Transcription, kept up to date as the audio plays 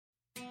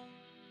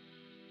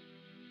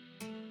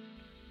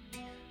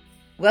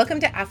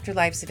Welcome to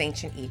Afterlives of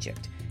Ancient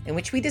Egypt, in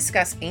which we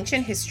discuss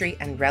ancient history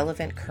and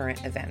relevant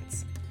current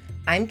events.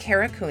 I'm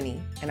Kara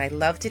Cooney, and I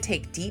love to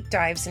take deep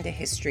dives into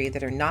history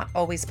that are not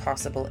always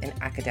possible in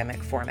academic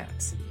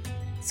formats.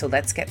 So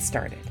let's get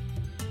started.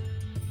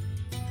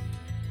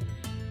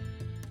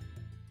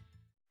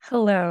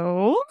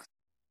 Hello.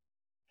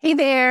 Hey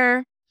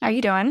there. How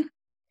you doing?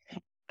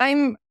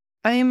 I'm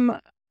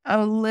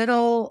a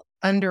little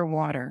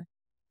underwater.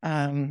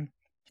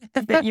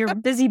 You're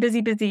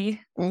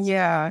busy.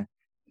 Yeah.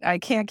 I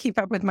can't keep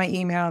up with my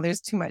email. There's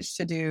too much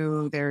to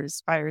do.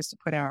 There's fires to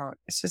put out.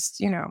 It's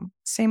just,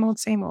 same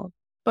old.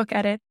 Book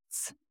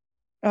edits.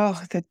 Oh,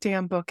 the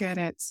damn book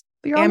edits.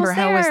 You're Amber, almost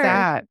how was there.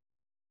 that?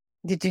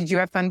 Did you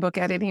have fun book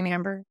editing,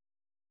 Amber?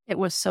 It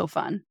was so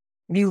fun.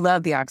 You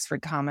love the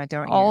Oxford comma,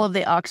 don't you? All of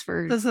the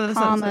Oxford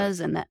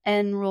commas and the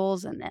N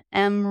rules and the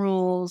M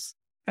rules.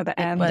 Or the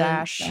M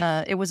dash.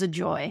 It was a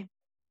joy.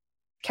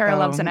 Kara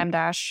loves an M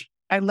dash.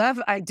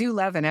 I do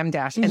love an M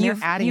dash. And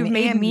You've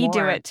made me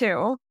do it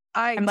too.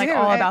 I'm like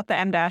all about the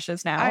M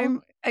dashes now.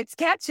 It's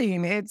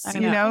catching. It's,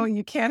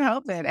 you can't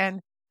help it.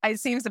 And it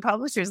seems the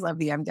publishers love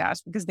the M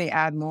dash because they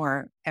add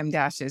more M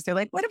dashes. They're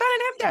like, what about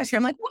an M dash here?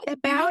 I'm like, what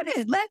about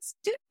it? Let's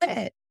do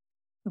it.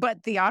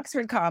 But the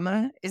Oxford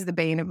comma is the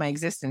bane of my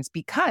existence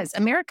because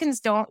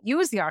Americans don't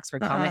use the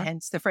Oxford comma,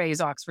 hence the phrase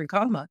Oxford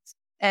comma.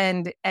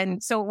 And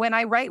so when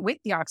I write with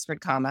the Oxford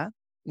comma,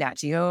 Nat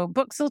Geo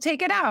Books will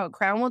take it out,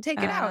 Crown will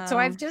take it out. So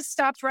I've just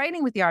stopped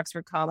writing with the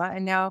Oxford comma,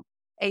 and now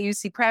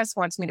AUC Press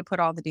wants me to put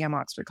all the damn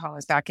Oxford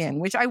commas back in,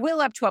 which I will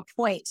up to a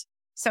point.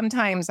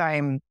 Sometimes I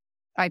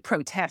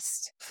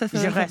protest,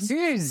 je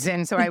refuse,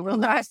 and so I will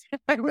not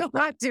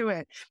do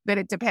it. But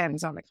it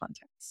depends on the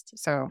context.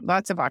 So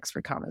lots of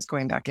Oxford commas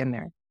going back in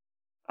there.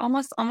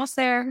 Almost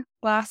there.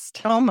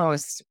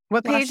 Almost.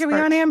 What page are we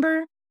on,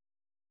 Amber?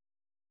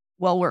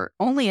 Well, we're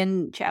only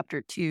in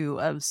chapter 2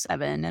 of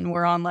 7, and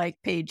we're on like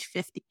page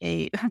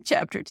 58 of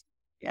chapter 2.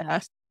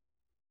 Yeah.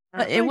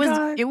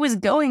 It was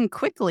going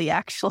quickly,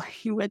 actually,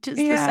 which is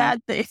the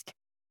sad thing.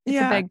 It's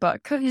a big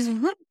book.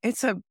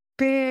 It's a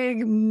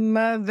big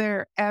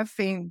mother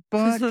effing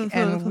book,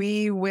 and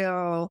we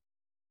will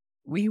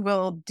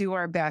do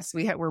our best.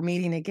 We're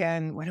meeting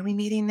again. When are we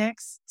meeting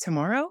next?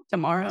 Tomorrow?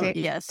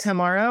 Yes.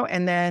 Tomorrow.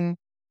 And then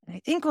I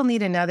think we'll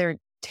need another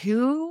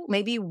 2,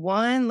 maybe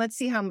 1. Let's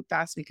see how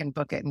fast we can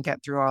book it and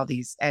get through all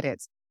these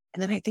edits.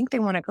 And then I think they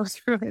want to go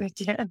through it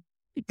again.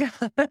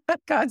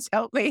 God's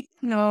help me.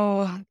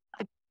 No.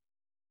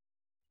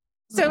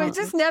 So it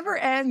just never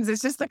ends.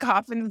 It's just the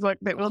coffin book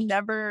that will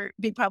never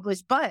be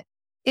published. But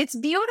it's a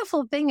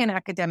beautiful thing in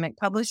academic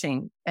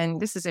publishing. And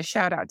this is a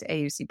shout out to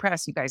AUC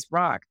Press. You guys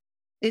rock.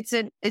 It's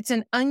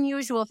an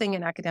unusual thing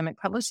in academic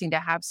publishing to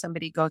have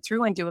somebody go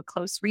through and do a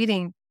close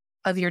reading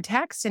of your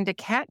text and to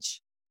catch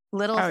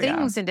little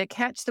things and to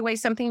catch the way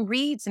something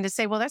reads and to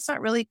say, well, that's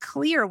not really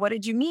clear. What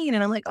did you mean?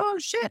 And I'm like, oh,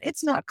 shit,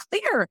 it's not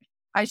clear.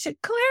 I should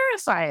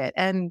clarify it.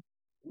 And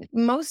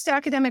most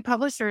academic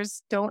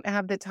publishers don't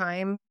have the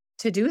time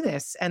to do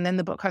this. And then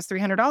the book costs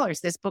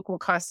 $300. This book will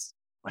cost,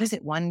 what is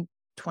it,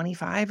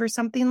 $125 or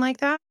something like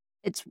that?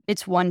 It's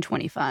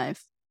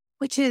 $125,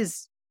 which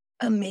is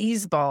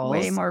amazeballs.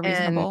 Way more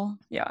reasonable.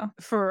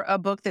 For a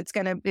book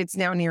it's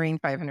now nearing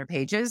 500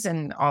 pages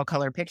and all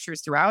color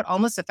pictures throughout,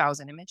 almost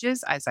 1,000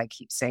 images, as I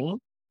keep saying.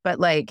 But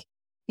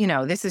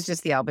this is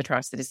just the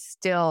albatross that is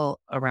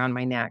still around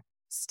my neck,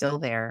 still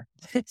there.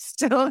 It's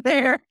still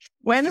there.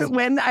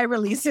 When I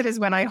release it is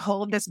when I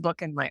hold this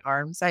book in my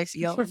arms, I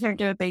feel.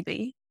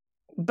 Baby.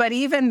 But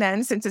even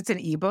then, since it's an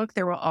ebook,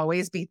 there will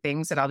always be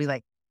things that I'll be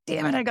like,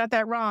 damn it, I got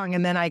that wrong.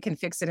 And then I can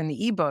fix it in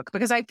the ebook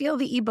because I feel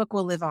the ebook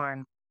will live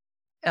on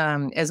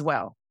as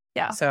well.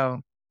 Yeah.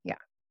 So, yeah.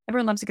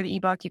 Everyone loves a good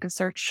ebook. You can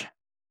search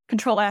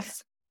Control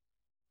F.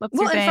 And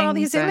for all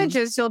these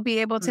images, you'll be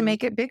able to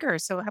make it bigger.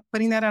 So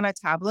putting that on a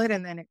tablet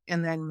and then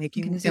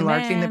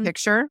enlarging the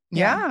picture.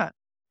 Yeah.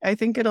 I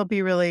think it'll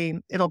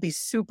be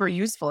super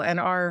useful. And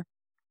our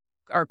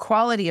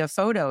quality of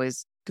photo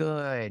is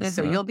good.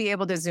 So you'll be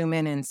able to zoom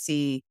in and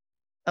see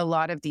a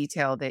lot of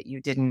detail that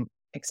you didn't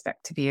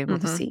expect to be able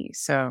to see.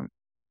 So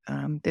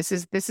this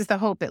is the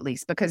hope, at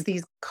least, because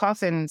these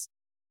coffins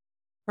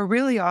are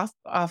really off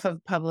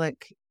of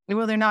public.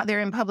 Well, they're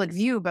in public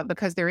view, but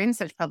because they're in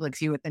such public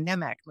view at the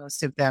NEMAC,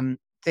 most of them,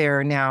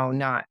 they're now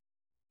not,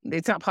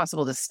 it's not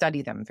possible to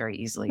study them very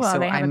easily. Well, so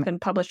they haven't been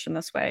published in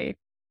this way.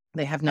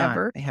 They have not.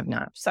 Ever. They have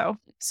not.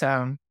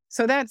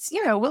 So that's,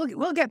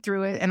 we'll get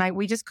through it. And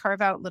we just carve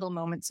out little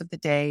moments of the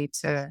day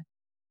to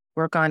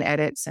work on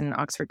edits and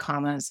Oxford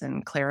commas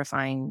and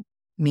clarifying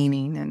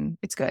meaning. And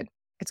it's good.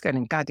 It's good.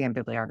 And goddamn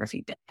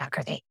bibliography. I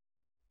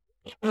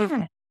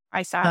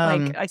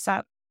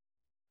sat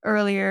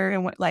earlier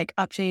and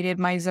updated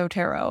my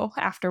Zotero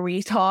after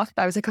we talked.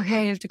 I was like,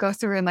 okay, I have to go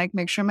through and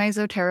make sure my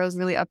Zotero is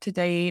really up to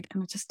date.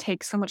 And it just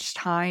takes so much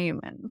time.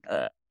 And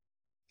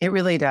it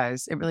really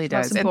does. It really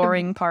does. That's the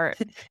boring part.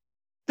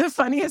 The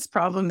funniest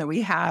problem that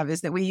we have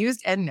is that we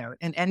used EndNote,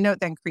 and EndNote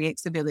then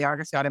creates the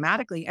bibliography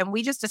automatically. And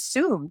we just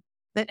assumed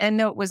that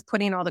EndNote was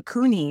putting all the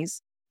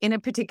Coonies in a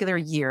particular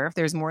year, if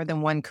there's more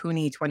than one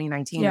Cooney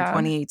 2019 or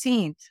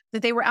 2018,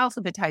 that they were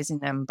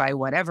alphabetizing them by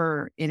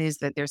whatever it is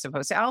that they're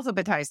supposed to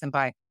alphabetize them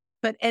by.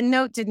 But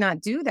EndNote did not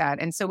do that.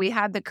 And so we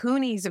had the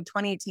Coonies of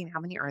 2018. How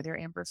many are there,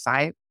 Amber?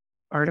 5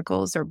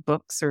 articles or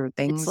books or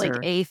things? It's like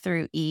A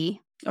through E.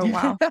 Oh,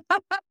 wow.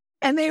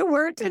 And they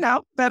weren't in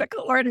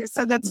alphabetical order.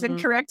 So that's been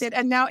corrected.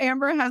 And now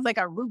Amber has like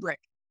a rubric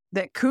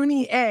that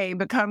Cooney A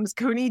becomes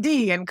Cooney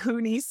D and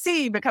Cooney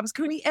C becomes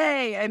Cooney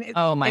A. And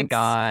oh my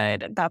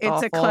God. That's it's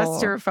awful. a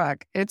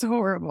clusterfuck. It's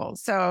horrible.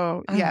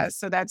 So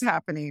so that's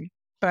happening.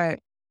 But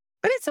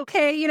it's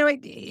okay. You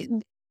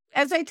know,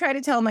 as I try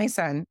to tell my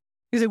son,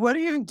 he's like, why do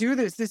you even do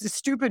this? This is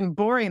stupid and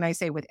boring. And I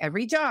say, with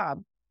every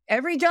job,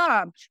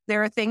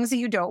 there are things that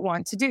you don't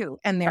want to do.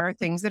 And there are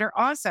things that are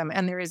awesome.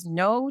 And there is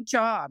no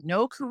job,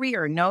 no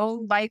career,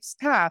 no life's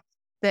path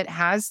that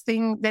has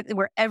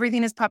where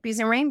everything is puppies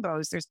and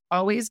rainbows. There's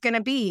always going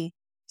to be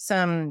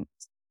some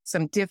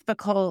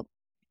difficult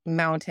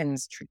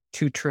mountains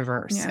to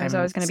traverse. Yeah, there's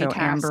always going to be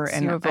tasks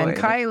Amber and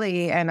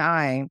Kylie and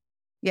I,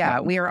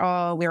 we are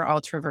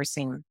all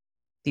traversing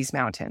these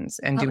mountains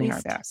and doing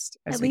our best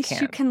as we can.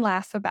 At least you can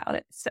laugh about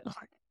it. So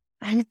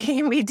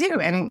we do.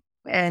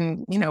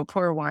 And you know,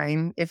 pour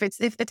wine if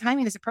the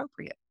timing is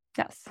appropriate.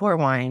 Yes. Pour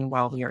wine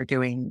while we are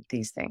doing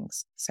these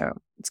things. So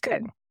it's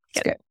good.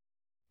 It's good.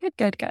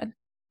 Good.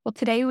 Well,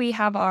 today we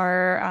have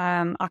our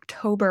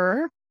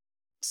October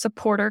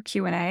supporter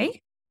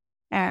Q&A.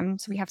 So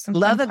we have some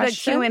love a good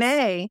questions.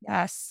 Q&A.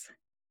 Yes.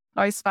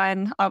 Always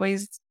fun,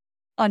 always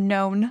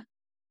unknown.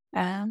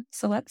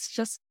 So let's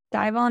just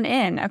dive on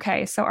in.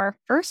 Okay, so our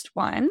first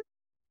one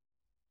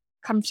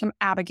comes from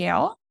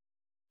Abigail.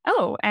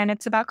 Oh, and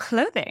it's about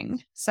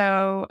clothing.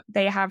 So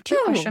they have 2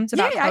 questions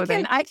about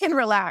clothing. I can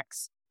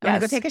relax. I'm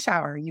going to go take a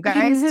shower. You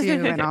guys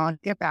do, and I'll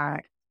get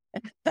back.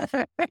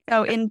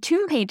 So in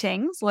tomb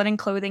paintings, linen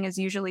clothing is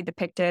usually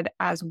depicted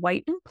as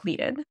white and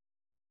pleated.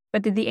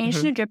 But did the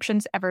ancient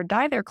Egyptians ever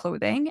dye their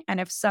clothing? And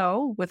if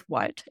so, with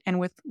what and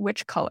with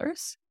which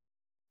colors?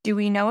 Do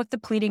we know if the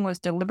pleating was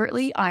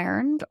deliberately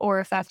ironed or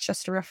if that's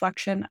just a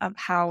reflection of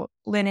how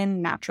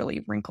linen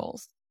naturally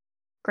wrinkles?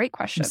 Great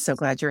question. I'm so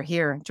glad you're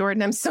here,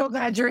 Jordan. I'm so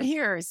glad you're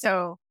here.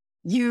 So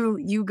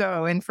you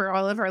go. And for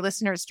all of our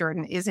listeners,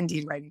 Jordan is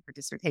indeed writing her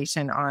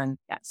dissertation on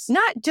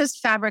not just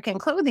fabric and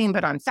clothing,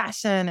 but on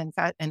fashion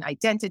and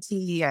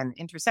identity and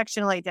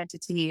intersectional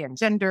identity and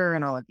gender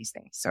and all of these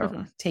things.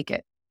 So take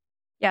it.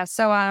 Yeah.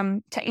 So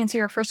to answer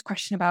your first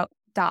question about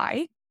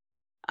dye,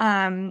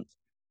 I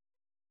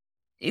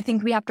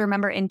think we have to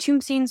remember in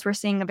tomb scenes, we're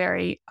seeing a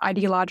very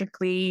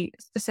ideologically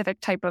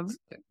specific type of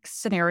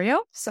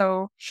scenario.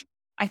 So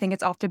I think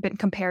it's often been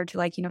compared to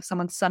like, you know,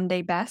 someone's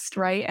Sunday best,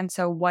 right? And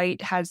so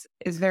white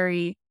is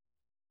very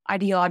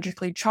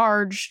ideologically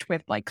charged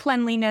with like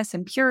cleanliness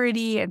and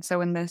purity. And so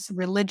in this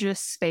religious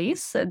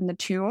space in the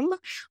tomb,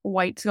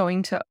 white's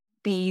going to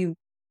be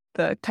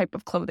the type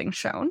of clothing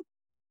shown.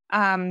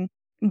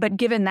 But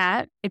given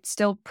that, it's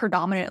still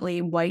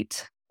predominantly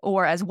white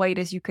or as white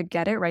as you could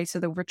get it, right? So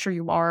the richer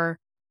you are,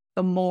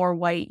 the more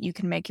white you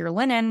can make your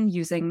linen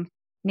using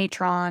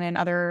natron and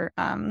other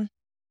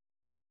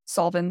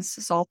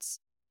salts.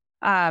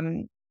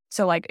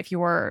 So like if you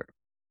were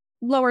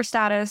lower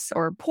status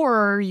or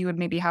poorer, you would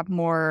maybe have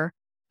more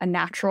a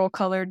natural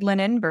colored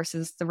linen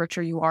versus the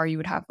richer you are, you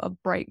would have a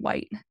bright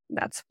white.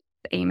 That's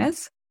the aim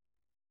is.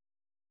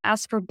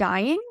 As for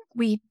dyeing,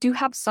 we do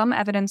have some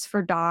evidence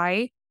for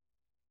dye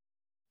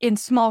in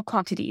small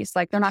quantities.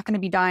 Like they're not going to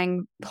be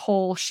dyeing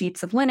whole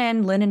sheets of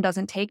linen. Linen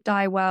doesn't take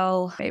dye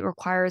well. It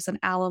requires an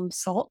alum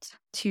salt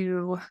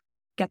to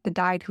get the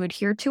dye to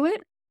adhere to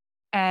it.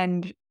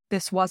 And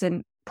this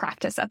wasn't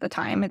practice at the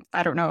time.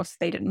 I don't know if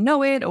they didn't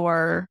know it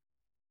or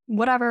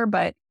whatever,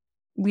 but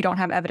we don't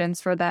have evidence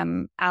for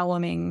them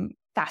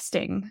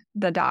fasting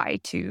the dye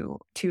to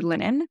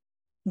linen.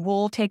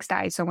 Wool takes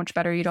dye so much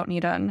better. You don't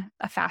need a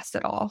fast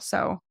at all.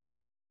 So,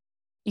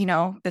 you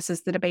know, this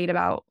is the debate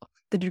about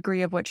the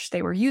degree of which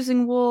they were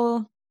using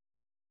wool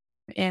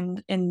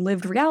in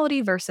lived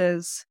reality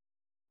versus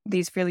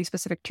these really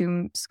specific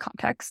tombs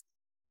contexts.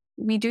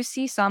 We do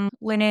see some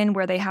linen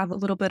where they have a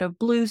little bit of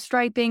blue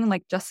striping,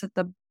 like just at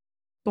the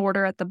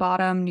border at the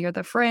bottom near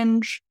the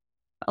fringe,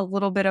 a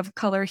little bit of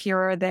color here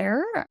or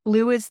there.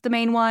 Blue is the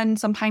main one.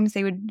 Sometimes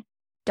they would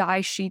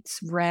dye sheets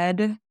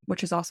red,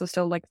 which is also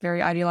still like very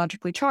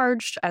ideologically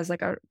charged as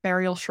like a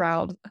burial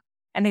shroud.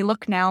 And they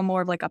look now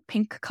more of like a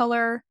pink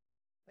color.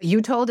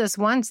 You told us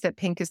once that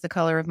pink is the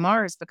color of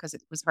Mars because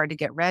it was hard to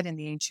get red in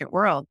the ancient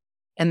world.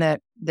 And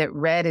that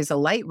red is a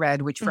light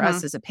red, which for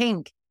us is a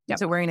pink. Yep.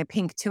 So wearing a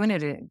pink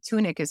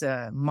tunic is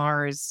a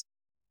Mars,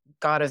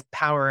 god of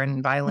power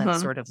and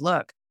violence sort of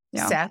look.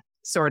 Yeah. Seth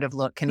sort of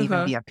look can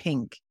even be a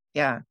pink.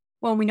 Yeah.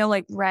 Well, we know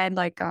like red,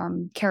 like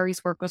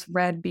Carrie's work with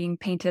red being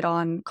painted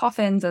on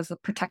coffins as a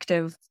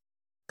protective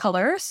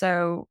color.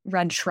 So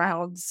red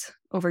shrouds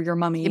over your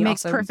mummy. It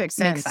makes perfect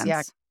sense.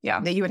 Yeah.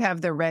 That you would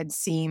have the red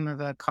seam of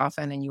a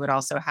coffin, and you would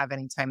also have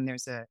anytime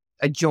there's a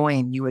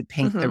join, you would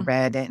paint the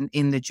red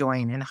in the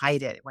join and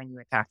hide it when you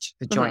attach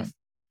the join.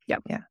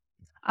 Yep. Yeah.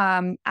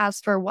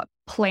 As for what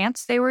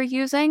plants they were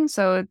using,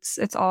 so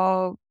it's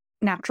all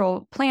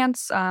natural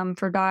plants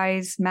for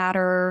dyes,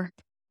 madder,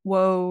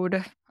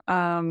 woad,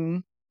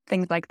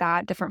 things like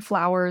that, different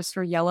flowers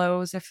for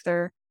yellows if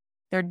they're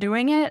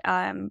doing it.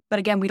 But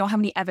again, we don't have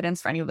any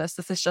evidence for any of this.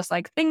 This is just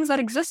like things that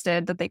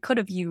existed that they could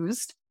have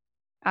used,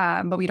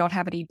 but we don't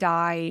have any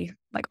dye,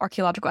 like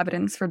archaeological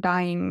evidence for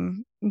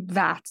dyeing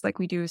vats like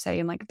we do, say,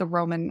 in like the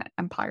Roman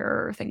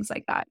Empire or things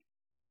like that.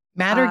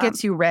 Madder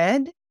gets you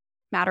red?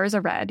 Madder is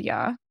a red,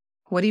 yeah.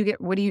 What do you get?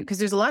 Because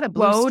there's a lot of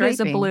blue woad striping. Is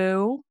a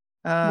blue.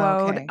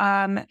 Oh,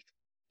 woad.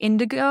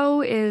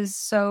 Indigo is,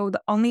 so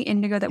the only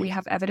indigo that we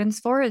have evidence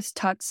for is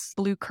Tut's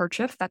blue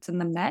kerchief that's in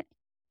the Met.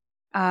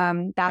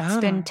 That's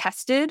been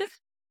tested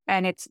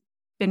and it's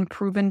been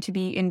proven to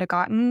be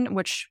indigotin,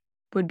 which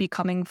would be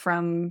coming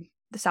from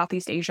the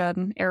Southeast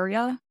Asian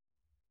area.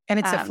 And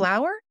it's a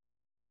flower?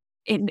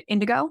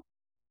 Indigo?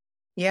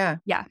 Yeah.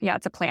 Yeah,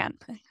 it's a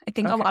plant. I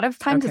think a lot of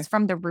times it's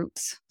from the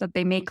roots that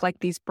they make like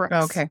these bricks.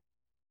 Okay.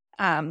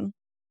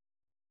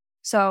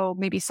 So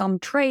maybe some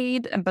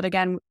trade, but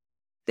again,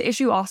 the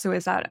issue also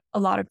is that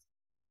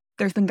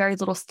there's been very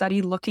little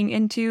study looking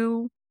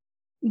into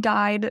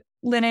dyed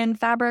linen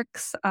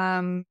fabrics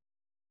and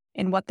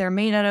what they're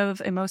made out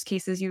of. In most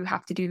cases, you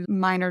have to do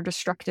minor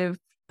destructive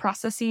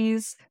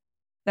processes.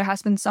 There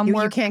has been some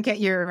work. You can't get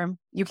your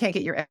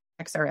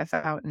XRF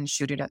out and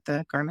shoot it at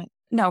the garment.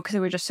 No, because it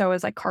would just show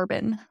as like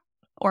carbon,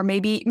 or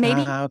maybe.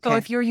 So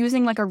if you're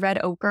using like a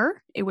red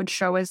ochre, it would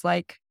show as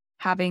like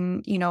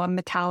having a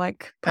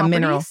metallic properties. A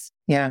mineral,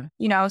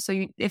 yeah.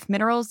 So if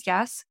minerals,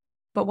 yes.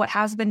 But what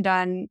has been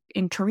done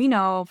in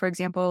Torino, for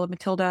example,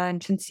 Matilda and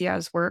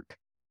Cincia's work,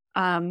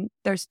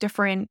 there's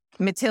different...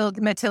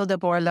 Matilda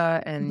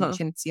Borla and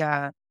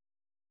Cincia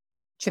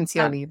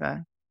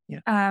Oliva.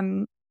 Yeah.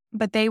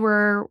 But they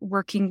were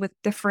working with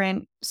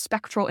different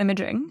spectral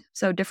imaging,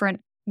 so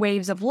different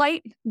waves of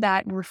light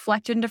that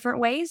reflect in different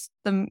ways.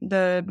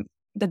 The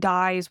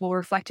dyes will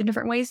reflect in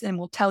different ways and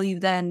will tell you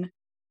then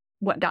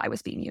what dye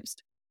was being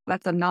used.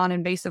 That's a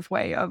non-invasive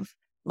way of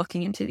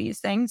looking into these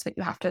things, but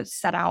you have to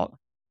set out.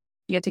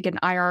 You have to get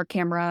an IR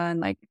camera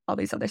and like all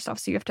these other stuff.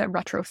 So you have to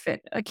retrofit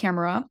a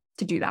camera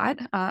to do that.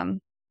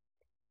 And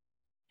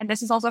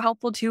this is also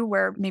helpful too,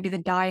 where maybe the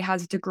dye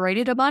has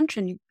degraded a bunch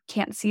and you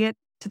can't see it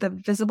to the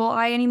visible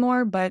eye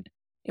anymore, but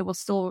it will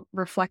still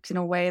reflect in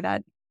a way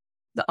that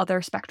the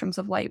other spectrums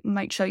of light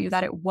might show you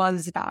that it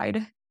was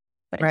dyed,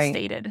 but it's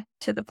stated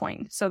to the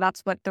point. So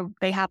that's what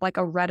they have, like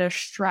a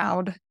reddish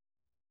shroud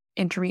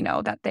in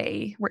Torino that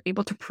they were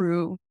able to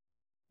prove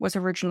was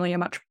originally a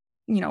much,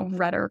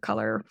 redder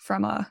color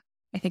from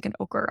I think an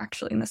ochre,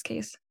 actually, in this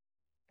case.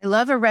 I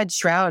love a red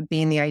shroud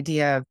being the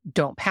idea of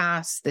don't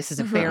pass. This is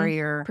a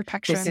barrier.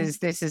 Protection.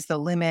 This is the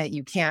limit.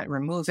 You can't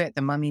remove it.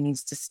 The mummy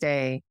needs to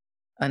stay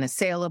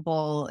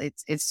unassailable.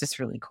 It's just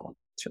really cool.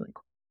 It's really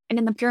cool. And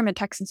in the pyramid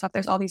texts and stuff,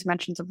 there's all these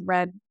mentions of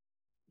red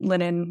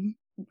linen,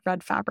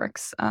 red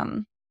fabrics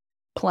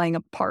playing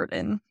a part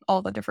in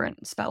all the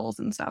different spells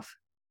and stuff.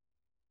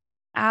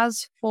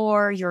 As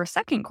for your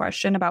second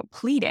question about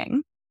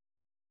pleating,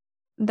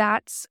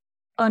 that's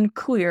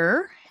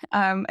unclear.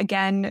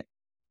 Again,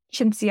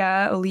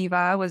 Cincia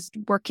Oliva was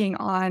working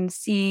on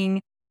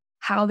seeing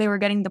how they were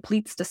getting the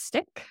pleats to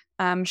stick.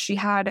 She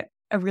had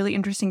a really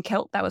interesting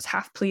kilt that was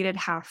half pleated,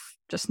 half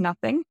just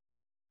nothing,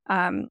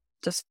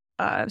 just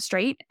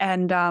straight.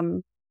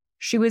 And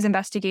she was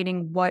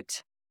investigating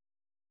what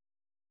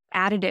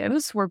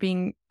additives were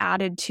being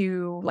added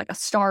to like a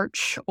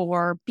starch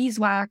or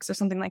beeswax or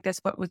something like this,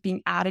 what was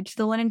being added to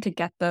the linen to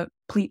get the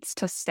pleats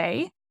to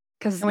stay.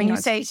 Because when you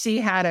say she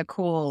had a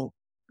cool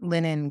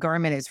linen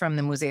garment, is from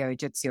the Museo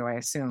Egizio, I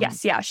assume.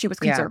 Yes, yeah, she was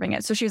conserving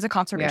it. So she was a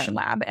conservation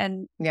lab,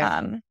 and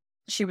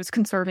she was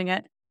conserving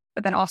it.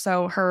 But then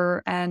also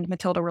her and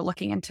Matilda were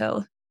looking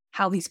into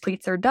how these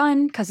pleats are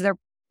done because they're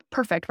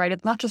perfect, right?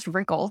 It's not just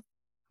wrinkle.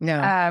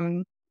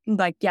 No.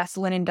 Like, yes,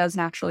 linen does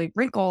naturally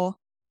wrinkle,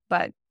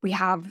 but we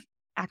have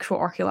actual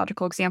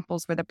archaeological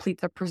examples where the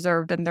pleats are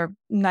preserved and they're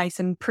nice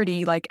and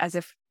pretty, like as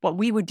if what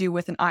we would do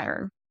with an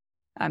iron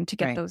to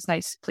get those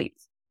nice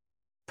pleats.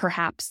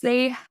 Perhaps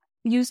they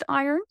used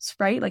irons,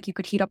 right? Like you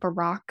could heat up a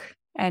rock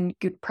and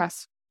you'd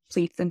press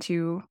pleats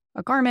into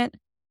a garment.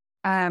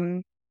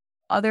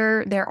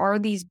 There are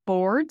these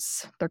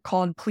boards, they're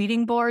called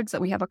pleating boards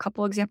that we have a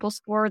couple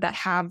examples for that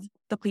have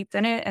the pleats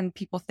in it. And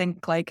people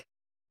think like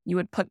you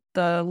would put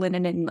the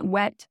linen in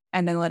wet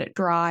and then let it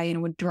dry and it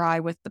would dry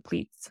with the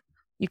pleats.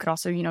 You could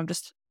also,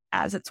 just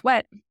as it's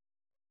wet,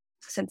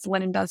 since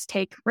linen does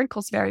take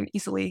wrinkles very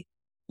easily,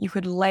 you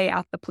could lay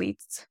out the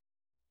pleats,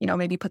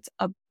 maybe put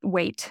a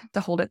weight to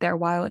hold it there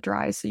while it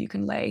dries so you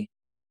can lay.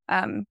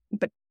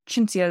 But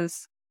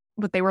Cincia's,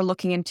 what they were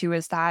looking into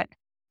is that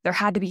there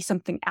had to be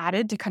something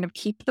added to kind of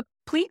keep the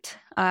pleat.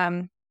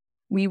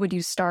 We would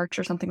use starch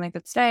or something like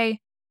that today.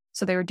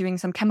 So they were doing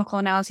some chemical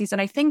analyses. And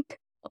I think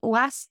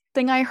last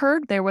thing I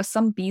heard, there was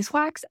some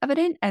beeswax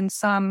evident and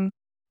some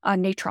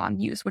natron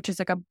used, which is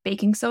like a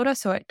baking soda.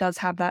 So it does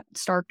have that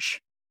starch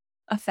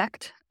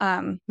effect.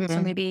 So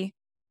maybe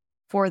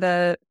for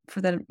the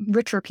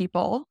richer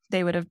people,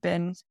 they would have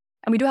been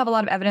And we do have a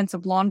lot of evidence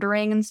of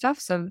laundering and stuff.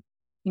 So,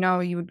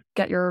 you would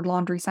get your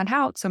laundry sent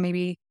out. So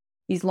maybe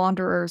these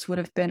launderers would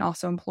have been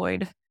also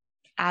employed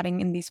adding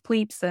in these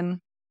pleats and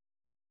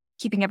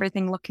keeping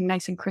everything looking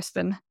nice and crisp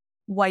and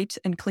white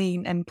and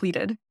clean and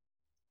pleated.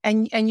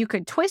 And you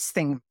could twist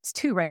things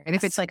too, right? And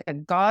if it's like a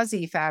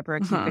gauzy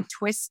fabric, you could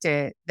twist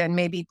it, then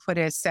maybe put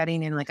a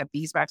setting in like a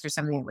beeswax or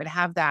something. It would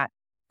have that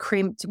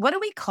crimped. What do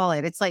we call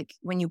it? It's like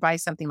when you buy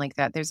something like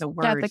that, there's a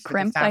word. Yeah, the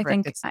crimp, I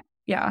think.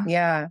 Yeah.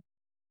 Yeah.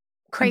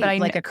 Crepe,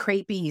 like a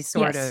crepey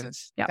sort of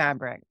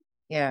fabric.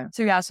 Yeah.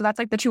 So that's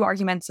like the two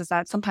arguments is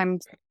that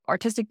sometimes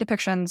artistic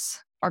depictions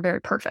are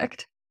very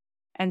perfect.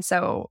 And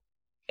so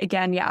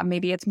again,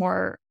 maybe it's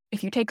more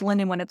if you take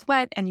linen when it's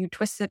wet and you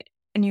twist it,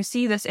 and you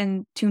see this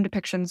in tomb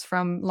depictions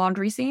from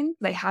laundry scenes,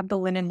 they have the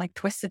linen like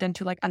twisted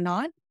into like a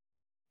knot.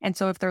 And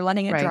so if they're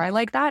letting it dry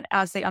like that,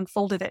 as they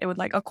unfolded it, it would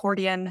like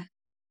accordion,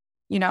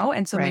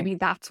 and so maybe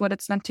that's what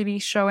it's meant to be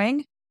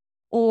showing.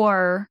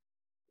 Or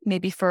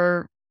maybe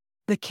for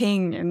the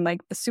king and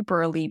like the super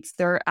elites,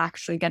 they're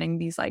actually getting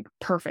these like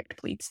perfect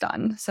pleats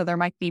done. So there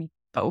might be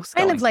both.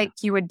 Kind of like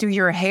you would do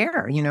your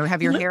hair,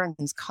 have your hair in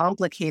these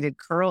complicated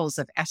curls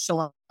of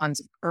echelons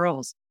of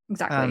curls.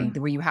 Exactly.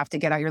 Where you have to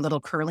get out your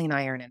little curling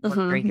iron and work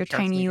very your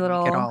tiny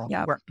little,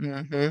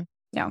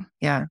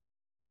 yeah.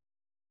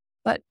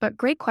 But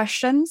great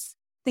questions,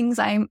 things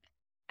I'm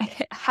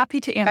happy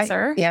to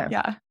answer.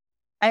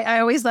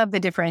 I always love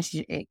the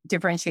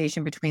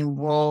differentiation between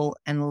wool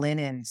and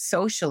linen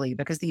socially,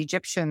 because the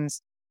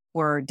Egyptians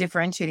were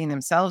differentiating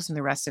themselves from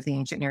the rest of the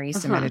ancient Near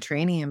East and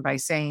Mediterranean by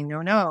saying,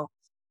 no,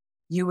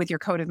 you with your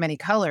coat of many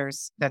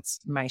colors. That's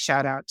my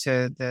shout out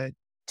to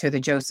the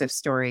Joseph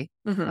story.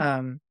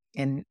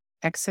 In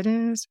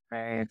Exodus,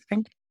 right? I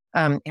think.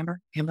 Amber,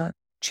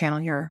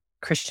 channel your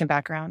Christian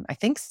background. I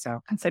think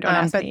so. And so don't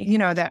ask but me.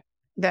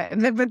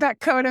 that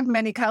coat of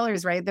many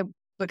colors, right?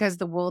 Because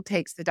the wool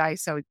takes the dye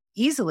so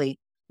easily.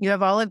 You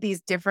have all of these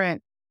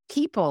different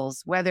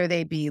peoples, whether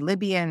they be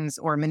Libyans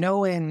or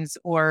Minoans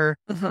or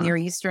Near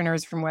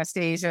Easterners from West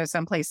Asia,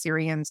 someplace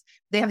Syrians.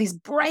 They have these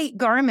bright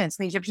garments,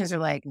 and the Egyptians are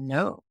like,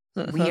 no,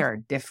 we are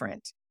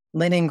different.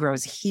 Linen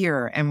grows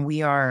here, and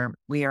we are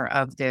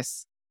of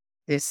this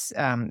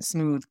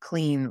smooth,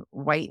 clean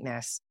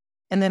whiteness.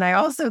 And then I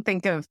also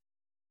think of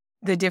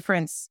the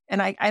difference,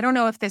 and I don't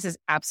know if this is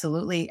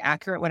absolutely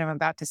accurate what I'm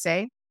about to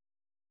say,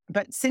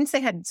 but since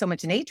they had so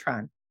much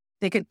natron,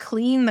 they could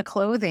clean the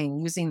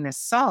clothing using this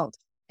salt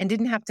and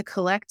didn't have to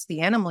collect the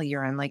animal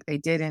urine like they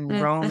did in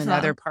Rome and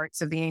other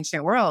parts of the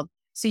ancient world.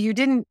 So you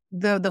didn't,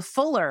 the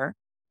fuller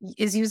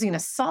is using a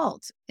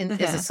salt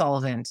as a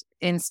solvent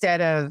instead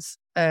of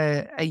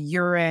a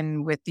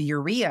urine with the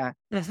urea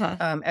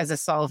as a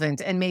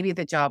solvent, and maybe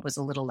the job was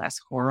a little less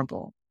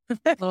horrible.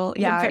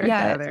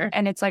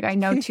 And it's like I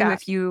know too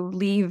if you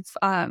leave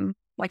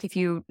like if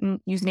you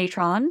use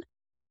natron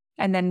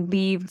and then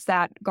leave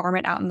that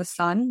garment out in the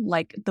sun,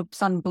 like the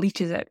sun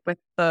bleaches it with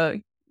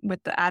the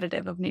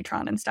additive of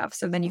natron and stuff,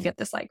 so then you get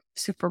this like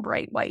super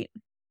bright white.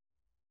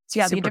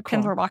 So the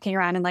Egyptians were walking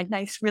around in like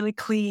nice, really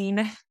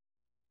clean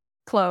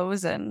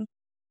clothes, and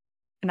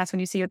that's when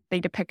you see they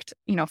depict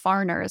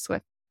foreigners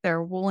with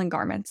their woolen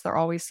garments. They're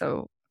always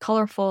so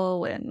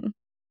colorful and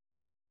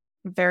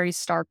very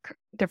stark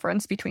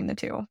difference between the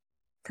two,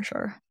 for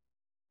sure.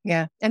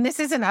 Yeah, and this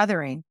isn't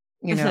othering.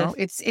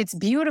 It's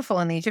beautiful,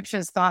 and the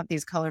Egyptians thought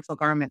these colorful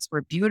garments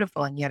were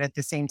beautiful, and yet at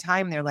the same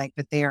time they're like,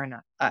 but they are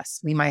not us.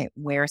 We might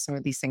wear some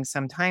of these things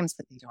sometimes,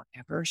 but they don't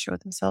ever show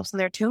themselves in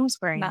their tombs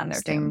wearing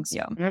these things.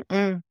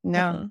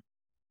 No.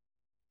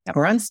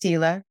 We're on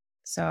stela.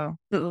 So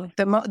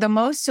the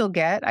most you'll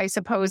get, I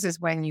suppose, is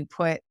when you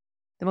put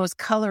the most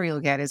color you'll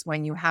get is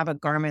when you have a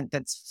garment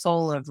that's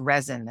full of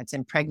resin, that's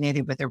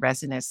impregnated with a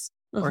resinous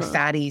or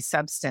fatty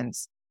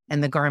substance,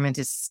 and the garment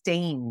is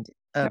stained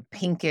a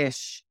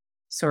pinkish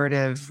sort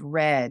of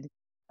red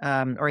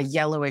or a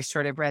yellowish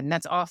sort of red. And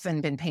that's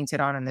often been painted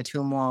on in the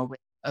tomb wall with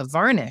a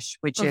varnish,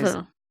 which is,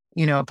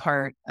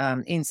 part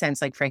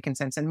incense like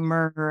frankincense and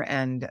myrrh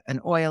and an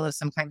oil of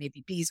some kind,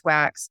 maybe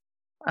beeswax.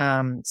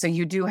 So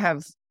you do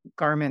have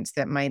garments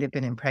that might have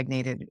been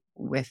impregnated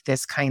with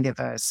this kind of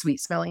a sweet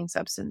smelling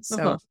substance.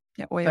 So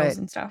oils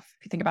and stuff.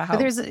 If you think about how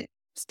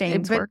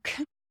stains work.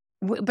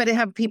 But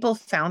have people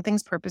found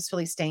things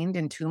purposefully stained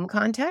in tomb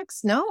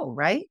contexts? No,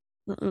 right?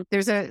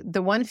 There's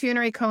the one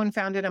funerary cone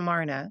found at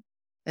Amarna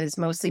that is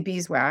mostly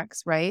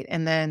beeswax, right?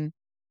 And then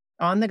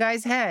on the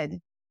guy's head,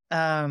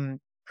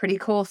 pretty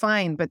cool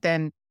find. But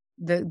then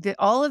the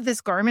all of this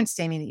garment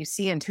staining that you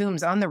see in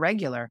tombs on the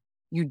regular,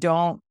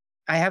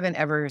 I haven't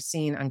ever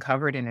seen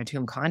uncovered in a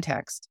tomb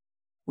context,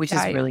 which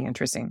is really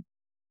interesting.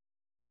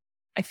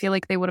 I feel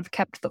like they would have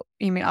kept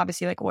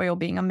obviously like oil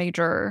being a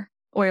major,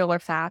 oil or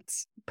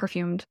fats,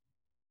 perfumed,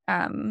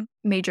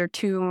 major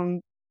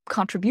tomb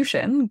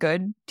contribution,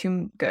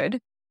 tomb good.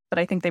 But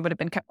I think they would have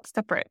been kept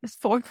separate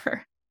for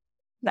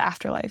the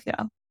afterlife.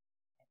 Yeah.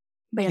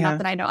 But not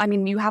that I know. I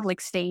mean, you have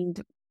like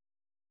stained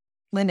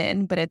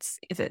linen, but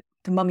is it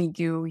the mummy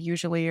goo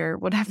usually or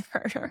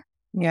whatever?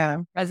 Yeah.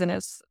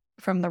 Resinous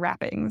from the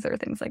wrappings or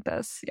things like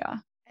this. Yeah.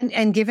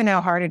 And given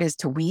how hard it is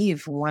to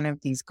weave one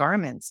of these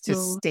garments, to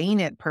stain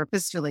it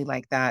purposefully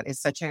like that is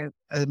such a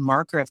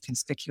marker of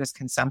conspicuous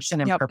consumption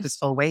and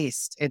purposeful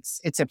waste.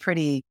 It's a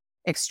pretty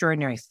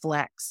extraordinary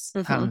flex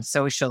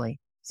socially.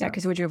 So. Yeah,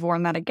 because would you have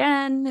worn that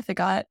again if it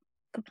got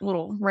a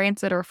little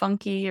rancid or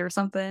funky or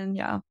something?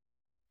 Yeah.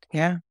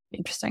 Yeah.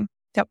 Interesting.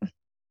 Yep.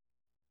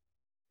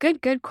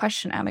 Good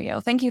question,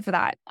 Abigail. Thank you for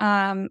that.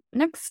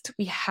 Next,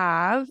 we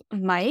have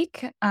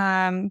Mike.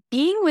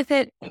 Being with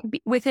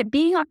it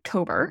being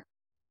October,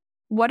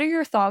 what are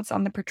your thoughts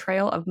on the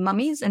portrayal of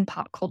mummies in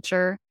pop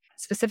culture,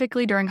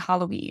 specifically during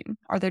Halloween?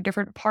 Are there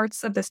different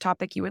parts of this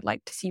topic you would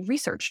like to see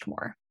researched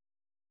more?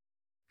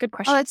 Good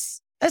question. Oh,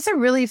 that's a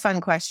really fun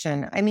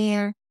question. I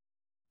mean,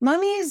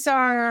 mummies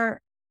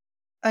are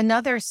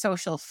another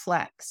social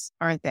flex,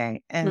 aren't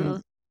they?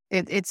 And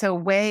it's a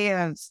way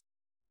of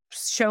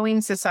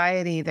showing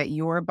society that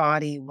your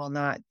body will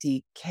not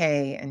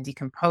decay and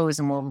decompose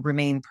and will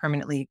remain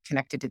permanently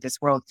connected to this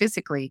world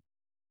physically,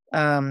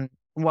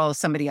 while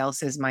somebody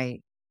else's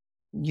might,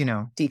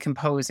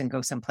 decompose and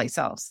go someplace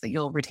else. That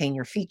you'll retain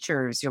your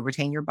features, you'll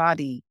retain your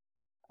body,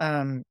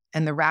 and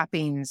the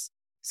wrappings.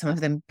 Some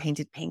of them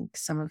painted pink,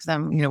 some of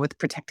them, with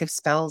protective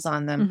spells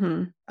on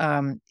them.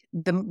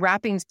 The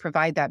wrappings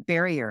provide that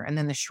barrier, and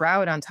then the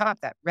shroud on top,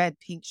 that red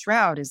pink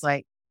shroud, is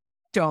like,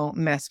 don't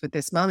mess with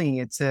this mummy.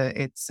 It's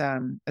a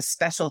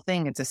special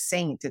thing. It's a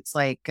saint. It's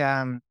like,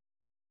 a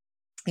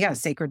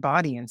sacred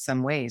body in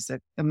some ways.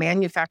 The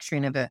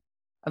manufacturing of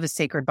a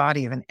sacred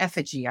body, of an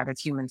effigy out of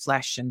human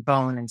flesh and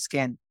bone and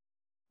skin.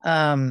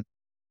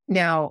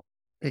 Now,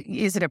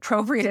 is it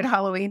appropriate at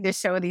Halloween to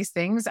show these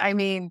things? I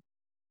mean,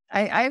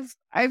 I've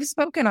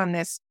spoken on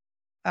this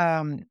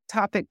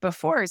topic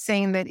before,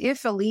 saying that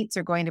if elites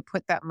are going to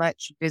put that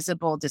much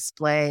visible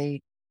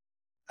display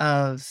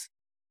of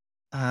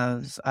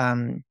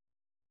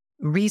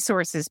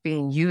resources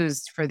being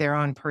used for their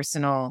own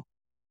personal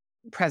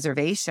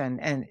preservation,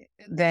 and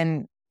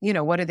then,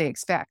 what do they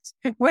expect?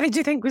 What did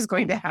you think was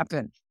going to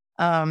happen?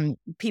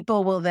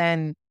 People will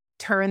then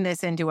turn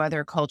this into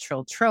other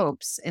cultural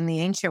tropes. In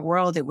the ancient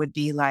world, it would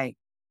be like,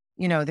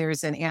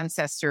 there's an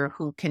ancestor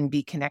who can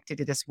be connected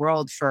to this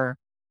world for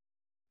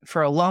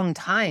a long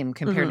time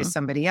compared to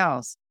somebody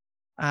else.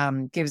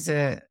 Gives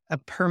a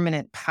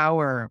permanent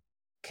power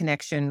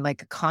connection,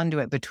 like a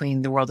conduit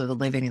between the world of the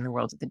living and the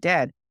world of the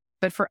dead.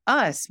 But for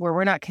us, where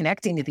we're not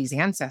connecting to these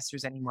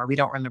ancestors anymore, we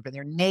don't remember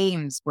their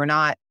names. We're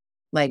not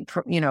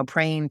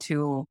praying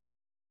to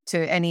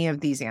any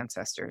of these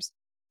ancestors.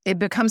 It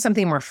becomes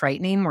something more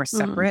frightening, more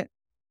separate.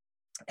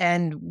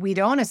 And we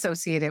don't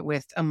associate it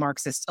with a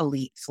Marxist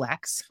elite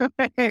flex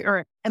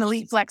or an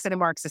elite flex in a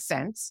Marxist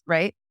sense,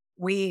 right?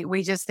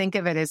 We just think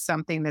of it as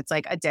something that's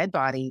like a dead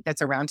body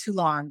that's around too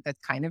long, that's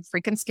kind of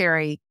freaking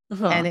scary.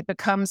 And it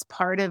becomes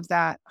part of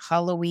that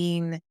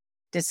Halloween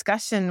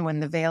discussion when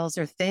the veils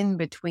are thin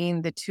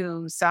between the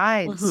two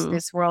sides,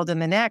 this world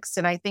and the next.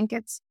 And I think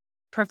it's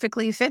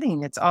perfectly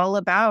fitting. It's all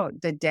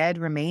about the dead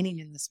remaining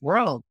in this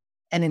world.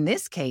 And in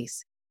this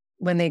case,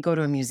 when they go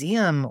to a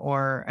museum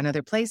or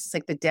another place, it's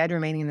like the dead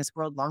remaining in this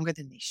world longer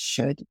than they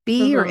should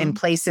be, or in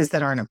places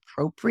that aren't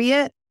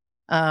appropriate.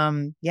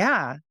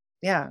 Yeah.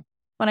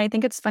 But I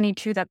think it's funny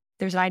too that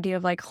there's an idea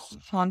of like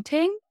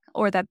haunting,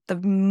 or that the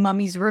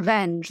mummy's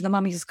revenge, the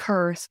mummy's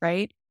curse,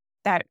 right?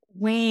 That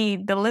we,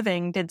 the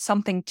living, did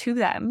something to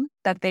them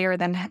that they are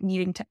then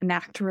needing to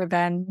enact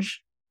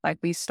revenge. Like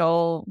we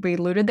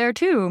looted their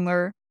tomb,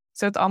 or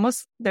so it's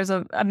almost, there's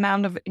an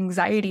amount of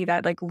anxiety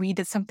that like we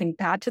did something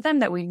bad to them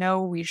that we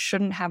know we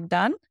shouldn't have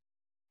done.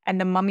 And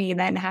the mummy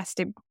then has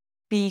to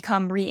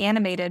become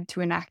reanimated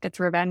to enact its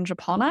revenge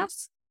upon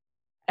us.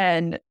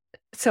 And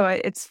so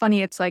it's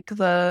funny, it's like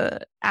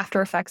the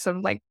after effects of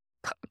like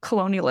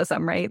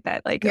colonialism, right?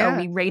 That like,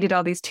 we raided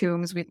all these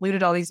tombs, we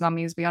looted all these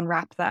mummies, we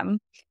unwrapped them.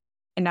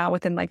 And now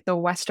within like the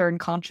Western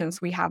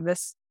conscience, we have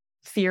this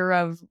fear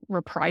of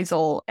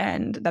reprisal,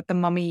 and that the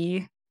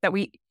mummy, that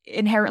we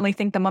inherently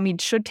think the mummy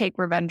should take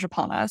revenge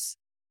upon us,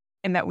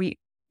 and that we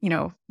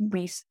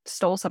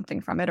stole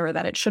something from it, or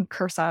that it should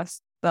curse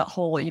us, the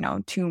whole,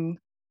 tomb,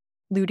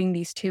 looting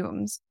these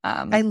tombs.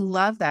 I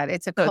love that.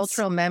 It's a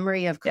cultural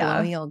memory of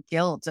colonial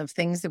guilt, of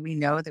things that we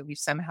know that we've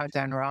somehow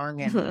done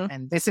wrong.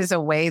 And this is a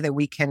way that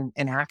we can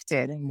enact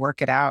it and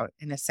work it out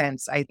in a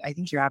sense. I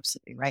think you're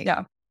absolutely right.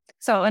 Yeah.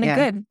 So, and a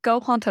good, go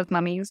haunt those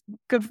mummies.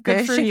 Good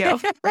for you.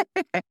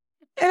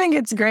 I think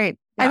it's great.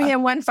 Yeah. I mean,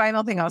 and one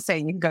final thing I'll say,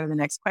 you can go to the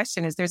next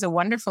question, is there's a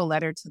wonderful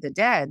letter to the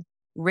dead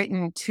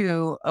written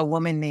to a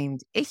woman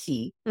named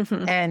Ichi.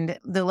 And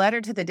the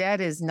letter to the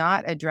dead is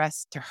not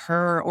addressed to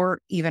her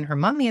or even her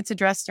mummy. It's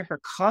addressed to her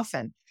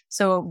coffin.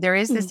 So there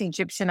is this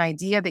Egyptian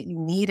idea that you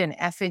need an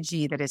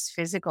effigy that is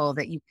physical,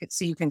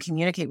 so you can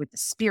communicate with the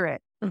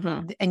spirit.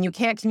 And you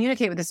can't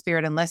communicate with the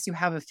spirit unless you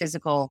have a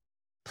physical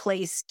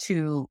place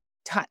to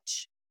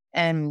touch.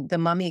 And the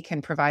mummy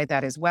can provide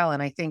that as well.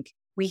 And I think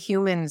we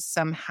humans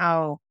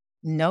somehow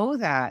know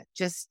that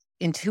just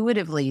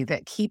intuitively,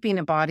 that keeping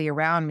a body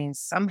around means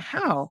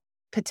somehow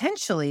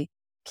potentially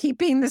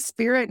keeping the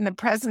spirit and the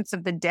presence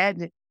of the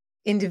dead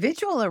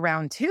individual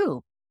around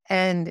too.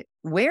 And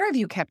where have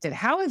you kept it?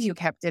 How have you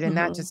kept it? And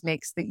that just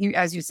makes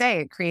as you say,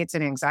 it creates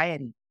an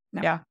anxiety.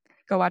 Yeah.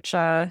 Go watch,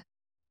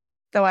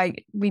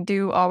 we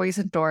do always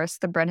endorse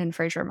the Brendan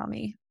Fraser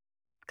Mummy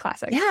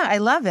classic. Yeah, I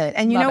love it.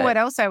 And you know what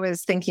else I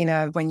was thinking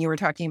of when you were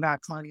talking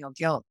about colonial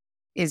guilt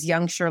is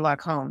Young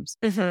Sherlock Holmes,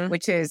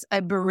 which is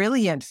a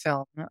brilliant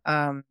film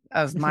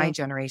of my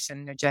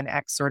generation, a Gen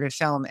X sort of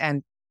film.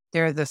 And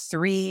there are the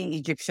 3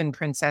 Egyptian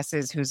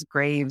princesses whose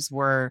graves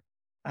were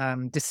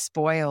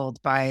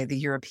despoiled by the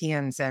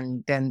Europeans.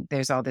 And then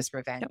there's all this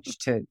revenge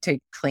to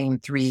claim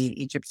 3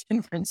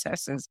 Egyptian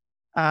princesses.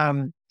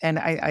 And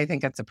I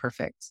think that's a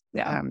perfect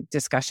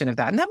discussion of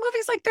that. And that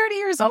movie's like 30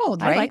 years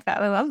old, right? I like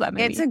that. I love that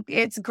movie.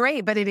 It's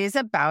great, but it is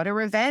about a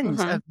revenge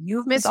of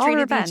you've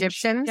mistreated the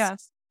Egyptians.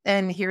 Yes.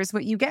 And here's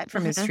what you get for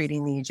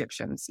mistreating the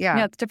Egyptians.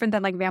 Yeah, it's different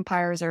than like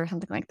vampires or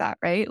something like that,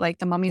 right? Like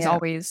the mummy's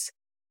always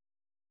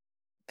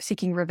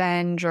seeking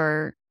revenge,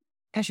 or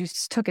because you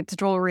took its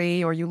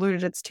jewelry or you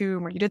looted its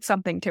tomb or you did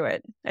something to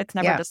it. It's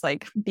never just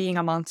like being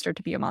a monster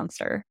to be a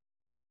monster.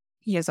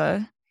 He is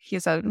a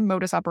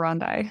modus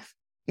operandi.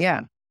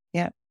 Yeah.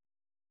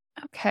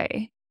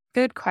 Okay.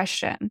 Good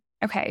question.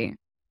 Okay.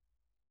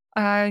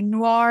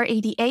 Noir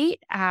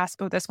 88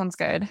 asked, this one's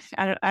good.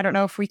 I don't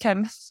know if we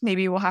can,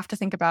 maybe we'll have to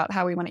think about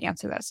how we want to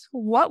answer this.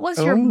 What was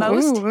your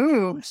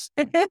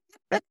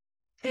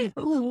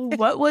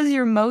what was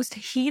your most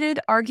heated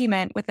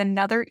argument with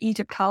another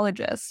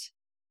Egyptologist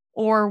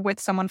or with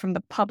someone from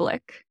the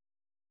public?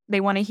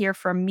 They want to hear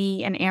from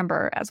me and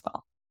Amber as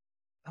well.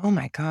 Oh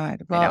my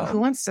God. Well, who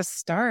wants to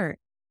start?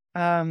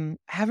 I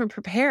haven't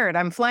prepared.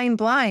 I'm flying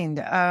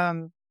blind.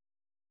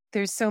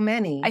 There's so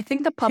many. I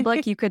think the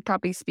public you could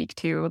probably speak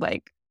to,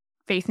 like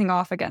facing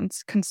off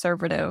against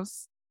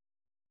conservatives,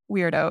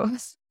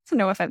 weirdos. So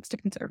no offense to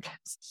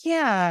conservatives.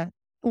 Yeah.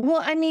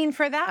 Well, I mean,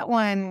 for that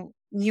one,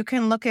 you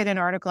can look at an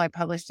article I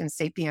published in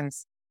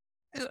Sapiens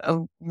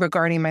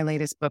regarding my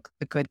latest book,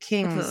 The Good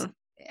Kings,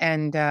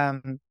 and a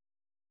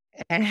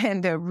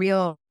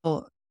real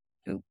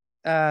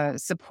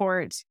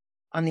support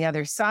on the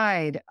other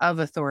side of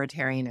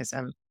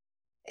authoritarianism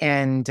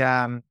and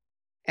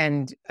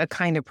a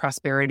kind of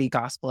prosperity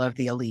gospel of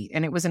the elite.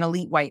 And it was an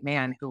elite white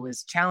man who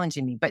was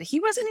challenging me, but he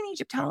wasn't an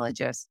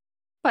Egyptologist.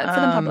 But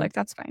for the public,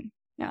 that's fine.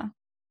 Yeah.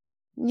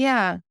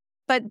 Yeah.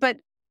 But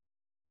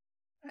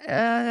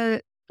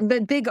the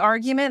big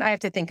argument I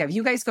have to think of,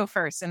 you guys go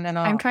first and then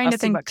I'm trying to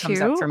think what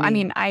comes up for me. I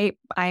mean,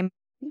 I'm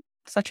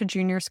such a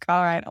junior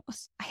scholar.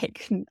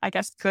 I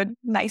guess could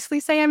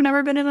nicely say I've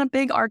never been in a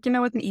big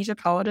argument with an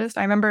Egyptologist.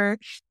 I remember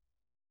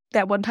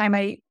that one time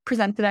I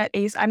presented at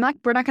ACE. We're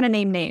not going to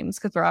name names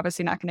because we're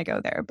obviously not going to go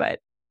there. But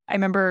I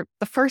remember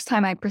the first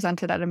time I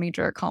presented at a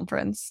major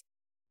conference,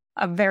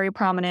 a very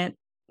prominent,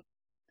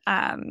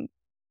 not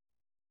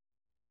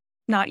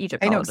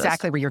Egyptologist. I know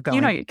exactly where you're going.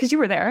 You know, because you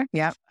were there.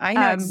 Yeah, I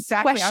know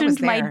exactly.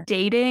 Questioned my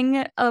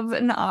dating of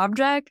an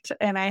object,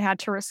 and I had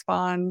to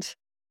respond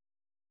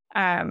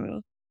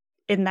in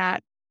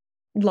that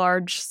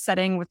large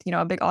setting with,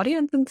 a big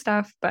audience and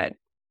stuff. But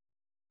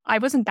I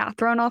wasn't that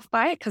thrown off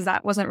by it because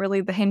that wasn't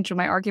really the hinge of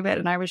my argument.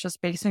 And I was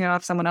just basing it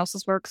off someone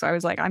else's work. So I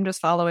was like, I'm just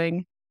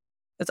following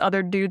this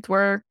other dude's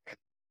work.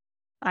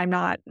 I'm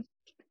not,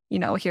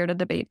 here to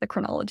debate the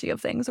chronology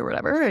of things or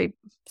whatever.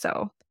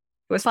 So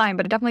it was fine,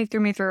 but it definitely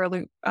threw me through a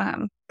loop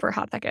for a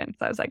hot second.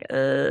 So I was like,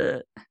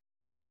 but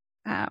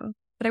I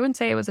wouldn't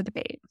say it was a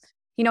debate.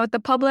 With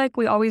the public,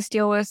 we always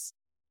deal with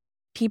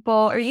people,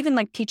 or even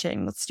like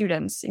teaching with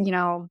students,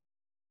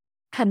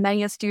 had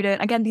many a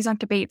student. Again, these aren't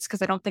debates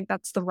because I don't think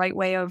that's the right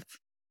way of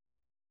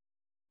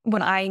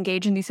when I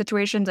engage in these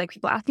situations. Like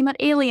people asking about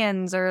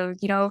aliens or,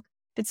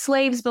 did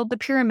slaves build the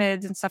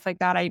pyramids and stuff like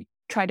that. I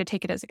try to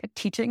take it as like a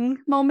teaching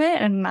moment,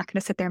 and I'm not going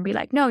to sit there and be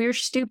like, no, you're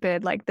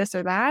stupid, like this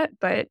or that.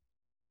 But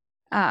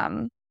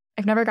I've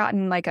never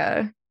gotten like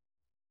a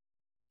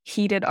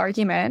heated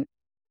argument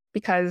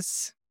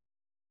because,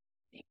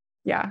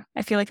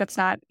 I feel like that's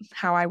not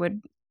how I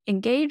would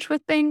engage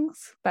with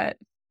things. But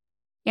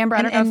Amber,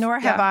 I don't know. Nor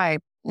have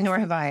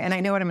I. And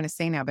I know what I'm going to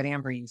say now, but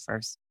Amber, you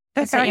first.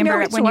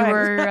 Amber, when you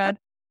were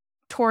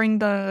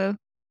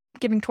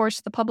giving tours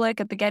to the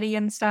public at the Getty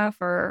and stuff,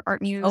 or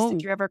Art Muse,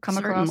 did you ever come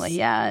across?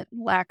 Yeah,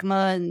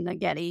 LACMA and the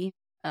Getty.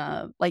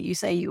 Like you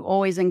say, you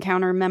always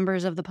encounter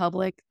members of the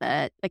public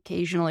that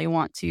occasionally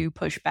want to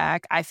push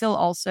back. I feel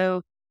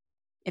also,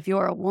 if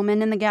you're a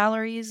woman in the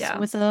galleries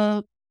with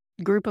a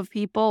group of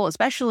people,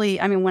 especially,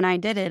 when I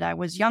did it, I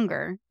was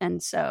younger.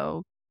 And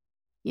so,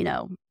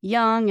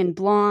 young and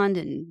blonde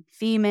and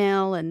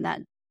female, and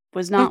that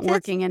was not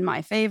working in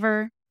my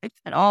favor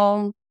at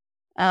all.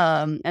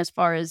 As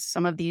far as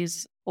some of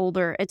these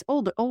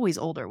always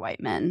older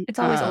white men. It's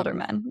always older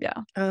men.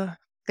 Yeah.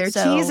 Their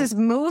cheese is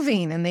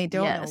moving and they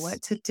don't know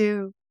what to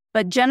do.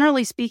 But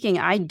generally speaking,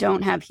 I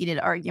don't have heated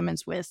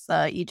arguments with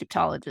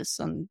Egyptologists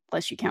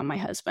unless you count my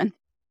husband.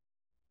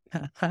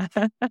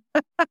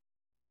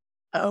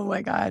 Oh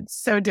my God.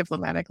 So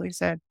diplomatically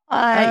said.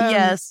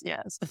 Yes.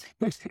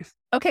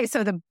 Okay.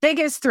 So the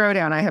biggest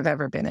throwdown I have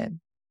ever been in,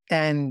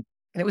 and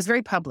it was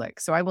very public,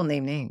 so I will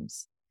name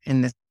names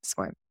in this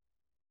one.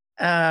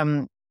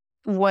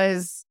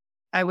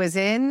 I was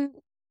in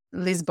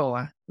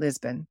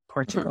Lisbon,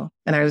 Portugal,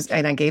 and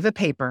I gave a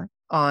paper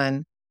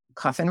on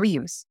coffin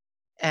reuse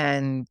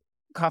and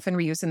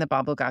the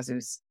Baba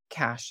Gazuz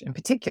cache in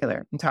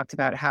particular, and talked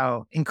about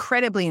how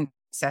incredibly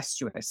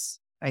incestuous,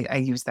 I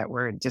use that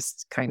word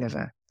just kind of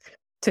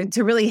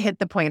to really hit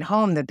the point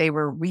home, that they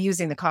were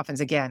reusing the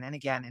coffins again and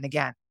again and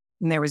again.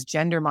 And there was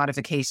gender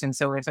modification.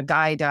 So if a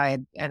guy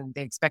died and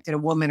they expected a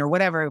woman or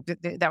whatever,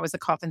 that was the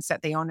coffin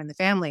set they owned in the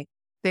family,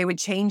 they would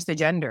change the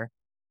gender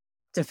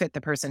to fit the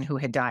person who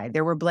had died.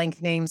 There were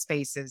blank name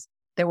spaces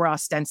that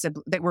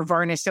were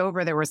varnished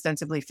over, that were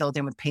ostensibly filled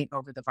in with paint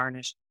over the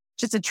varnish.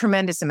 Just a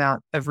tremendous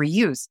amount of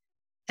reuse.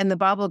 And the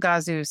Baba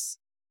Gazuz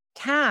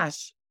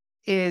cache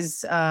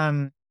is,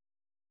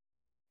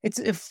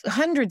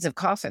 hundreds of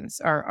coffins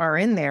are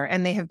in there,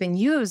 and they have been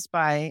used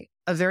by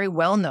a very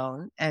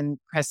well-known and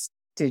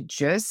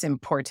prestigious,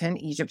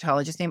 important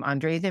Egyptologist named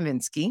Andrzej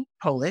Nowinski,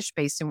 Polish,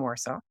 based in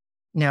Warsaw,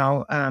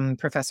 now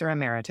professor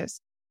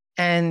emeritus.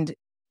 And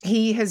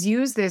he has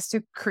used this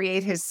to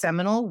create his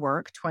seminal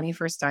work,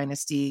 21st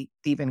Dynasty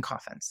Theban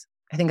Coffins.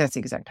 I think that's the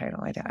exact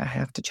title. I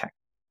have to check.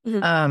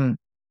 Mm-hmm.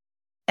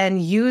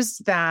 And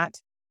used that,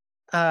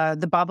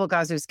 the Baba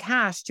Gazuz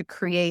cache, to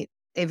create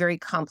a very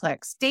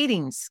complex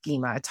dating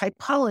schema, a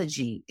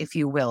typology, if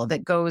you will,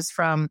 that goes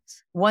from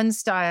one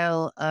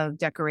style of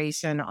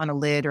decoration on a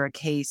lid or a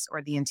case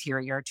or the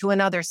interior to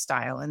another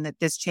style, and that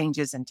this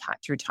changes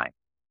through time.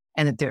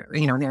 And that they're,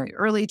 in the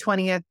early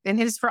 20th, and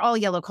it is for all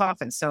yellow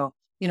coffins. So,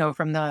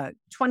 from the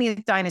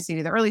 20th dynasty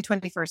to the early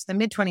 21st, the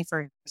mid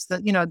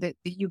 21st,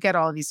 you get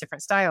all of these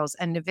different styles.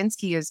 And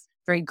Nowinski is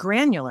very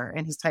granular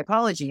in his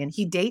typology, and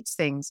he dates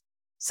things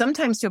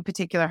sometimes to a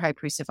particular high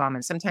priest of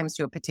Amen, sometimes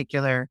to a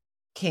particular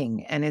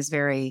king, and is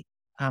very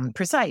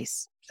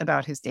precise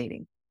about his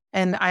dating.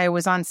 And I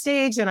was on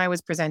stage and I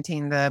was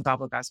presenting the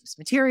Baba Gazuz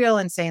material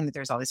and saying that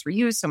there's all this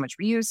reuse, so much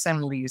reuse,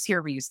 and reuse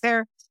here, reuse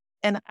there.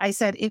 And I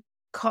said, it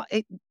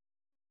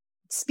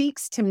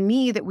speaks to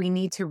me that we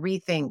need to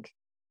rethink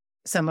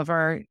some of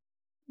our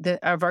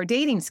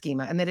dating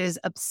schema, and that it has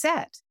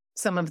upset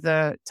some of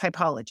the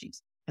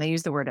typologies. And I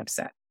use the word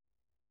upset.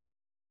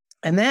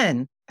 And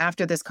then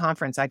after this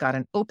conference, I got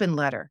an open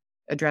letter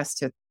addressed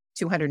to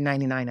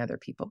 299 other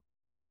people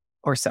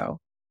or so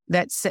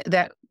that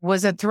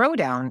was a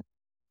throwdown,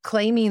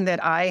 claiming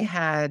that I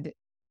had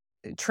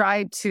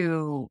tried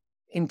to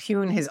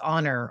impugn his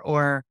honor,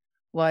 or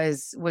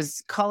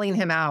was calling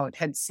him out,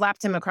 had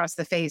slapped him across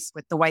the face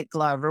with the white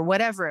glove, or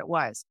whatever it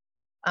was.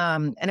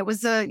 And it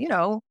was a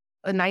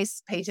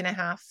nice 1.5-page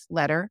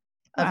letter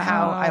of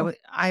how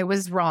I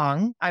was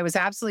wrong. I was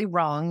absolutely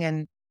wrong.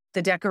 And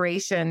the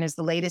decoration is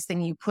the latest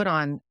thing you put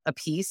on a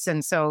piece.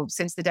 And so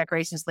since the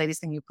decoration is the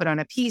latest thing you put on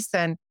a piece,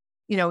 then,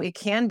 it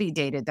can be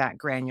dated that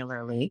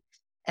granularly.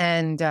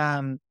 And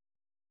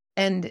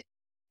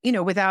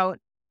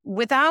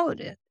without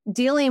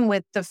dealing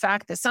with the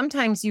fact that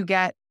sometimes you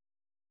get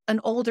an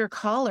older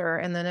collar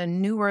and then a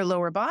newer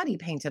lower body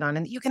painted on,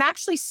 and you can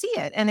actually see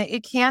it. And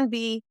it can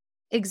be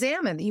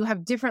examined. You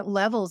have different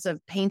levels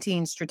of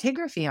painting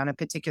stratigraphy on a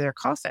particular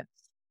coffin.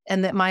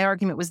 And that my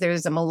argument was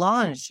there's a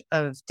melange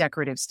of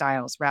decorative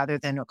styles rather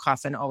than a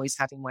coffin always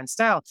having one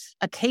style.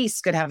 A case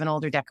could have an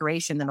older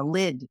decoration than a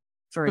lid,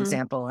 for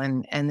example,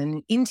 and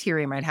an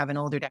interior might have an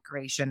older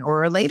decoration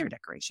or a later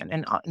decoration,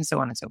 and so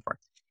on and so forth.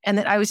 And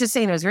that I was just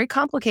saying it was very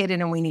complicated,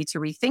 and we need to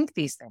rethink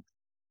these things.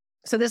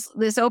 So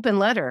this open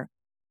letter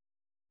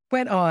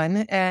went on,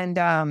 and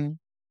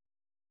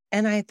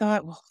I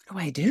thought, well, what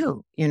do I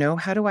do?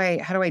 How do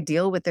I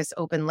deal with this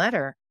open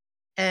letter?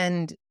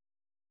 And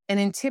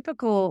in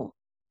typical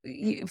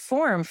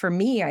form for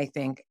me, I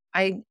think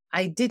I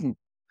didn't.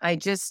 I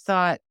just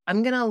thought,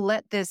 I'm going to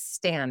let this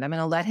stand. I'm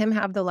going to let him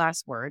have the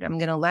last word. I'm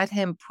going to let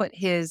him put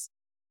his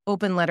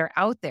open letter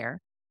out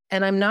there,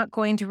 and I'm not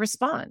going to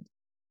respond.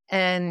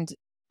 And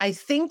I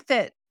think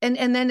that, and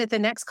then at the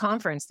next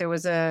conference, there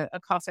was a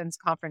coffins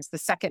conference, the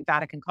Second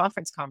Vatican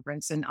Conference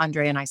conference, and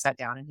Andre and I sat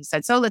down, and he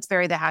said, "So let's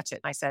bury the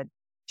hatchet." And I said,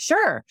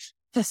 "Sure."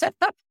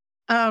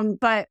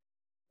 But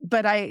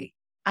I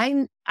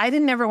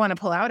didn't ever want to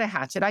pull out a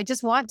hatchet. I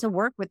just want to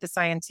work with the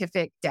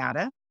scientific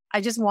data. I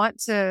just want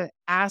to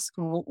ask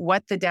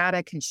what the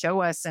data can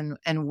show us,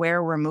 and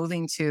where we're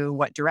moving to,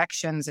 what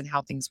directions, and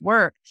how things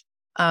work.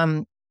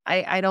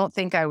 I don't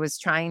think I was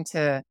trying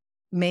to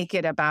make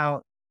it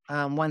about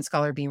one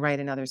scholar being right,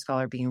 another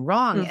scholar being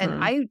wrong. Mm-hmm.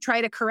 And I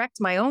try to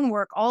correct my own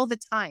work all the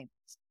time.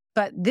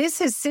 But this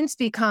has since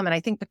become, and I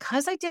think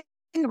because I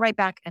didn't write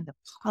back and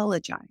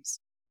apologize,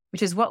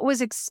 which is what was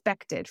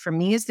expected from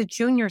me as the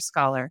junior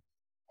scholar,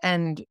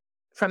 and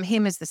from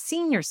him as the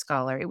senior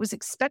scholar, it was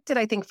expected,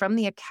 I think, from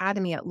the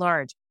academy at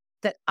large,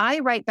 that I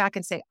write back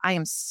and say, "I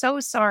am so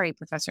sorry,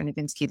 Professor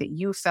Nowinski, that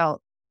you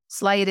felt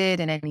slighted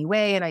in any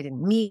way, and I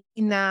didn't mean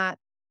that.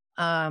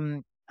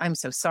 I'm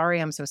so sorry.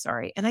 I'm so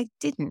sorry." And I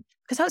didn't,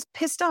 because I was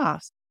pissed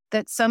off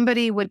that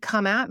somebody would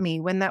come at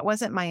me when that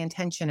wasn't my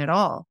intention at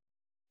all.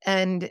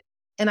 And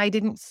I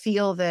didn't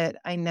feel that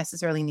I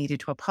necessarily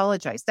needed to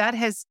apologize. That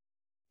has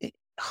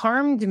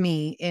harmed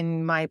me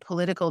in my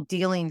political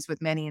dealings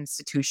with many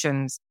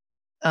institutions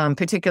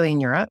particularly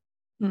in Europe.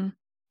 Mm.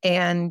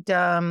 And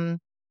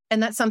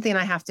that's something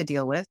I have to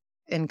deal with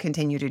and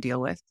continue to deal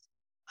with.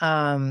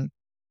 And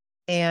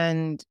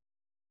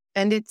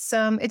it's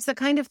the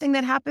kind of thing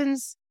that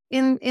happens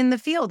in the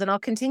field. And I'll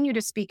continue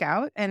to speak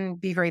out and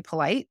be very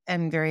polite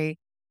and very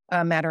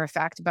matter of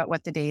fact about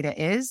what the data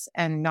is,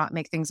 and not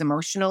make things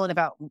emotional and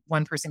about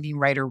one person being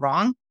right or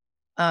wrong.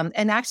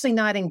 And actually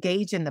not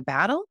engage in the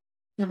battle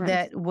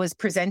that was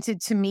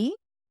presented to me.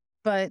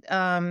 But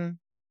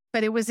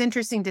it was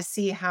interesting to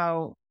see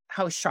how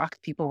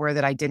shocked people were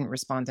that I didn't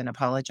respond and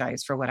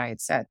apologize for what I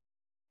had said.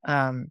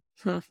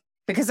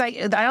 Because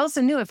I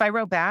also knew if I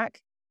wrote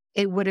back,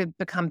 it would have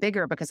become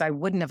bigger because I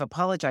wouldn't have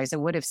apologized. I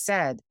would have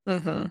said,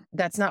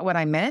 that's not what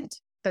I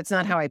meant. That's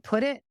not how I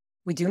put it.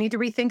 We do need to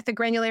rethink the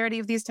granularity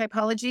of these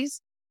typologies.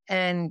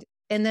 And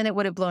then it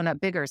would have blown up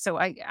bigger. So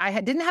I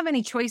didn't have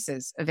any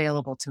choices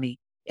available to me.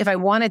 If I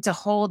wanted to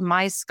hold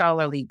my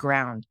scholarly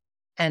ground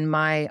and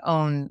my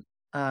own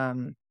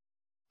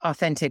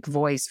authentic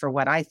voice for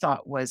what I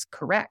thought was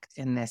correct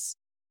in this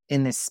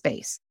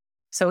space.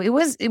 So it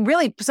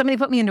really, somebody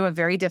put me into a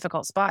very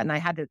difficult spot, and I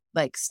had to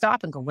like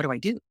stop and go, what do I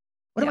do?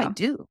 What do I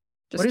do?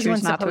 Just what is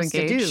choose one not to supposed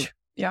engage. to do?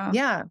 Yeah.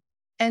 Yeah.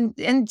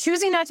 And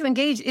choosing not to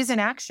engage is an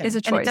action. Is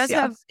a choice.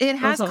 And it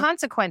has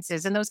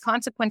consequences, and those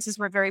consequences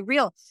were very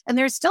real. And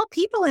there's still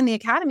people in the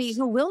academy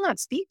who will not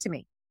speak to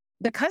me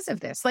because of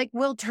this, like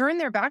will turn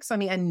their backs on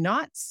me and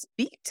not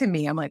speak to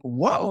me. I'm like,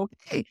 whoa,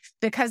 okay,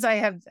 because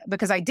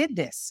I did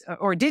this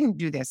or didn't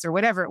do this or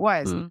whatever it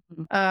was.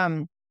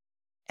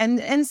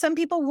 And some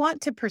people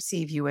want to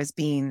perceive you as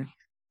being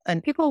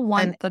people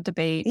want the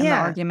debate and the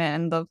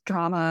argument and the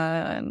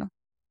drama,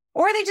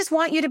 or they just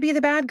want you to be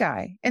the bad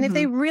guy. And if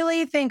they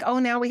really think, oh,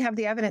 now we have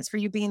the evidence for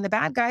you being the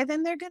bad guy,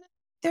 then they're gonna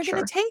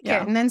take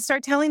it and then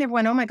start telling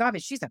everyone, oh my God,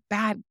 but she's a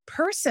bad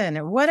person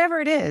or whatever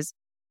it is.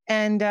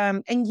 And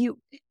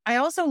I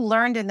also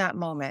learned in that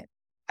moment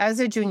as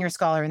a junior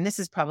scholar, and this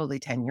is probably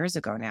 10 years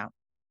ago now.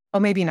 Oh,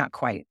 maybe not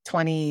quite,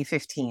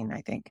 2015,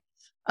 I think.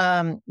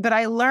 But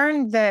I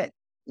learned that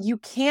you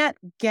can't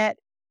get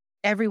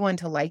everyone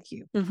to like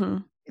you.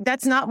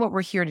 That's not what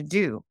we're here to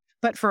do.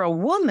 But for a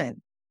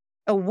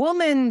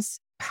woman's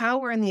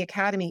power in the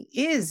academy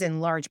is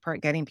in large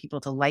part getting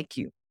people to like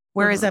you.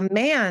 Whereas a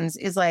man's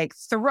is like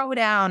throw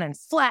down and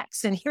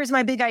flex and here's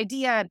my big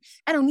idea. And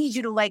I don't need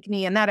you to like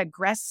me. And that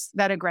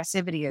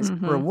aggressivity is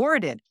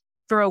rewarded.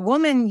 For a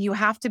woman, you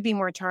have to be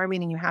more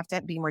charming and you have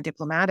to be more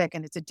diplomatic,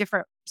 and it's a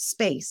different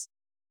space.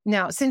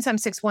 Now, since I'm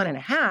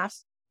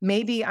 6'1.5",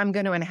 maybe I'm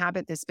going to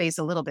inhabit this space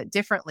a little bit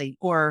differently,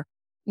 or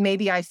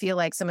maybe I feel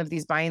like some of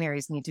these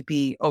binaries need to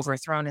be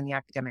overthrown in the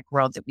academic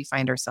world that we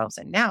find ourselves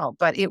in now.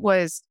 But it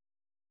was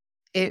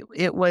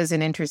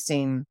an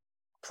interesting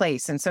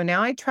place. And so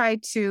now I try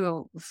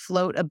to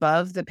float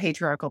above the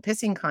patriarchal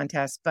pissing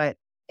contest, but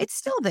it's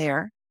still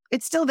there.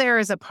 It's still there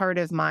as a part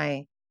of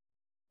my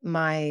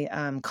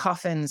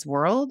coffins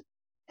world.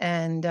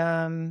 And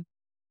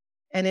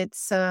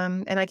it's,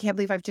 and I can't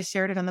believe I've just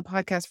shared it on the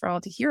podcast for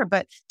all to hear,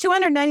 but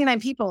 299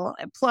 people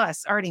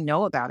plus already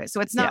know about it. So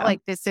it's not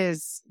like this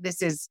is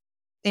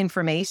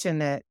information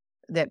that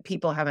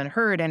people haven't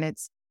heard. And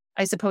it's,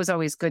 I suppose,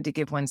 always good to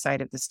give one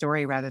side of the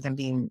story rather than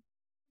being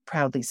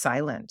proudly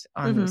silent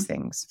on these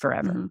things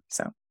forever.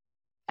 So,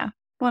 yeah.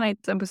 Well,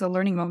 it was a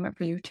learning moment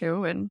for you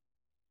too. And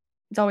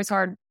it's always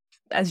hard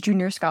as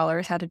junior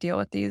scholars how to deal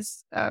with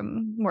these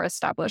more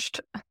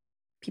established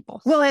people.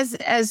 Well,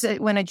 as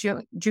when a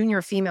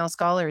junior female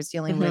scholar is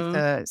dealing with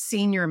a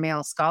senior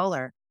male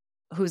scholar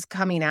who's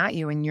coming at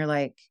you and you're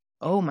like,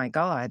 oh my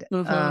God,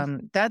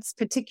 that's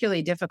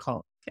particularly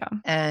difficult. Yeah.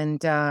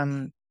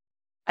 And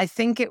I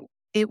think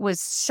it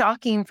was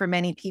shocking for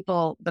many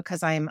people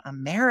because I'm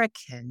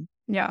American,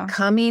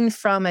 coming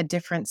from a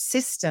different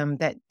system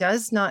that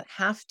does not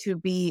have to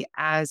be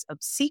as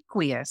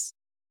obsequious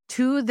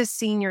to the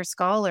senior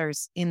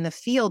scholars in the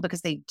field,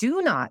 because they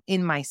do not,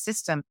 in my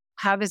system,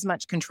 have as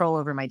much control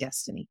over my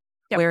destiny.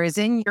 Yep. Whereas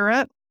in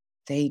Europe,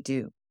 they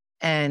do.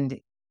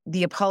 And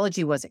the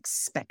apology was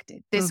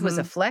expected. This was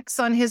a flex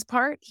on his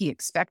part. He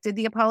expected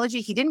the apology.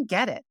 He didn't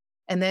get it.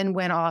 And then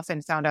went off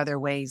and found other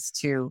ways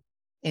to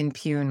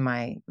impugn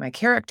my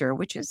character,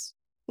 which is,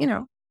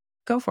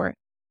 go for it.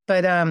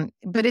 But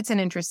it's an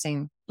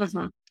interesting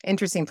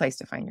place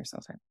to find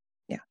yourself in.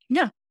 Yeah.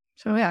 Yeah.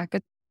 So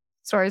good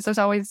stories. There's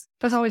always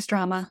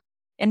drama.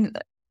 And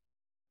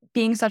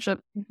being such a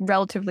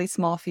relatively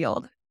small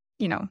field,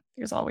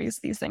 there's always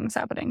these things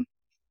happening.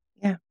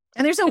 Yeah.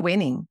 And there's no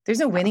winning. There's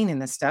no winning in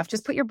this stuff.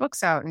 Just put your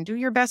books out and do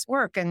your best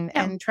work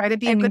and try to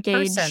be a good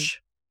person.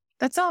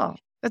 That's all.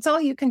 That's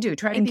all you can do.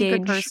 Try to be a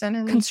good person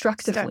and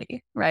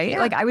constructively, right? Yeah.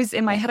 Like I was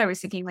in my head, I was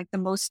thinking like the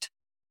most,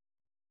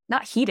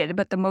 not heated,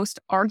 but the most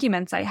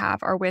arguments I have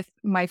are with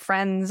my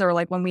friends or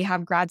like when we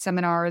have grad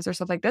seminars or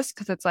stuff like this,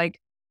 because it's like,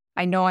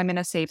 I know I'm in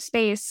a safe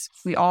space.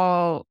 We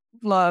all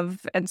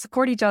love and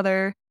support each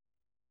other.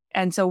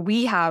 And so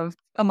we have,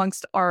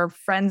 amongst our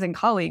friends and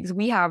colleagues,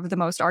 we have the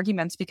most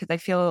arguments because I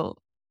feel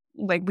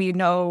like we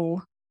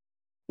know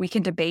we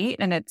can debate,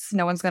 and it's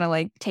no one's going to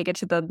like take it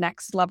to the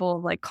next level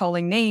of like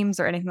calling names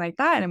or anything like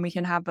that. And we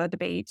can have a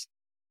debate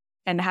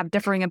and have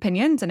differing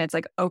opinions. And it's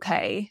like,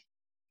 okay.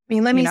 I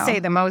mean, let me say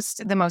the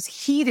most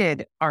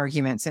heated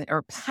arguments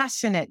or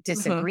passionate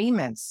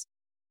disagreements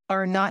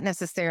are not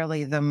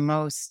necessarily the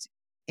most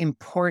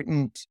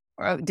important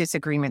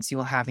disagreements you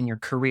will have in your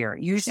career.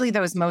 Usually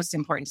those most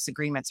important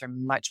disagreements are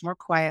much more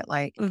quiet,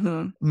 like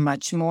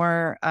much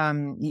more,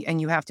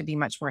 and you have to be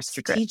much more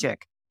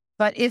strategic.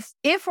 But if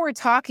we're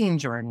talking,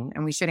 Jordan,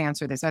 and we should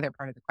answer this other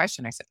part of the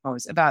question, I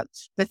suppose, about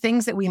the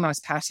things that we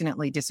most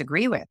passionately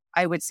disagree with,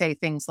 I would say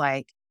things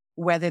like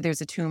whether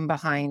there's a tomb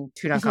behind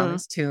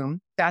Tutankhamun's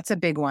tomb. That's a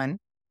big one.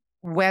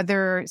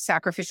 Whether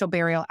sacrificial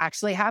burial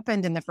actually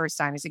happened in the first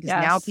dynasty,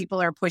 because now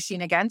people are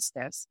pushing against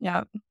this.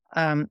 Yeah.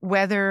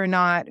 Whether or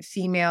not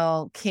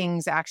female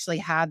kings actually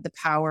had the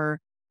power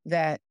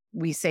that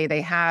we say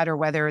they had, or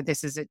whether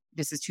this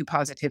is too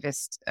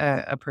positivist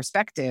a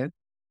perspective.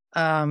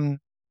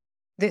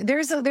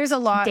 There's a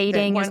lot.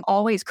 Dating is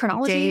always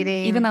chronology,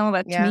 even though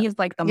that to me is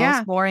like the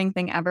most boring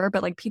thing ever.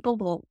 But like people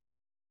will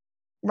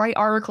write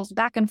articles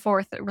back and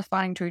forth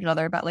responding to each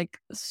other about like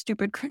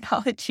stupid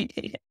chronology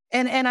dating.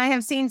 And I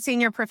have seen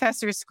senior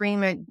professors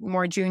scream at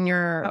more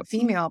junior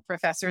female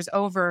professors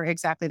over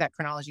exactly that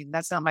chronology.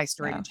 That's not my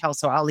story to tell,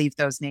 so I'll leave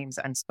those names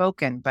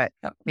unspoken, but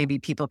maybe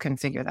people can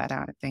figure that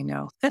out if they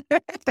know.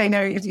 If they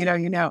know, if you know,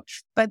 you know.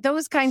 But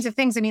those kinds of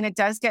things, I mean, it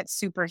does get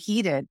super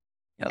heated.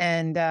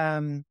 And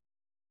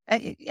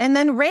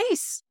then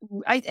race,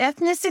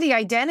 ethnicity,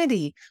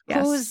 identity.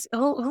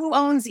 Who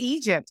owns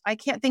Egypt? I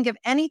can't think of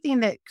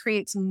anything that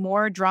creates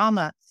more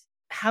drama.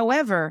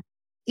 However,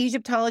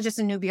 Egyptologists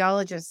and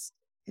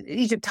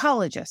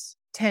Egyptologists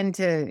tend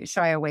to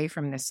shy away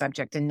from this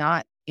subject and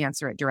not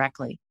answer it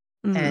directly.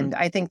 And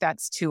I think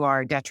that's to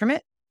our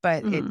detriment,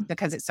 but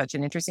because it's such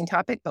an interesting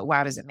topic, but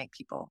wow, does it make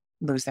people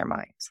lose their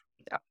minds?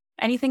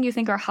 Anything you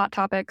think are hot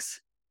topics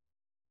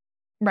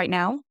right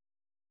now?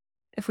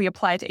 If we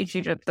apply to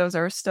Egypt, those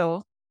are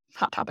still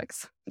hot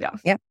topics. Yeah.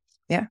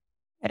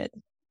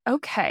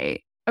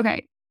 Okay.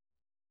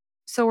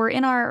 So we're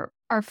in our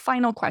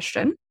final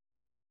question.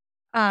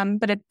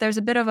 But there's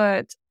a bit of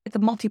it's a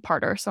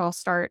multi-parter, so I'll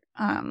start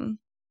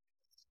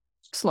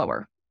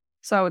slower.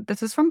 So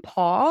this is from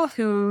Paul,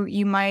 who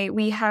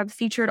we have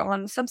featured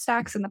on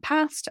Substacks in the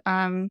past.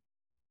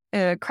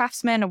 A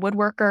craftsman, a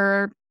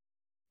woodworker,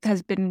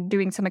 has been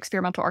doing some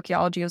experimental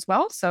archaeology as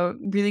well. So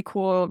really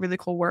cool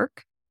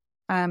work.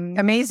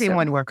 Amazing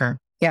woodworker.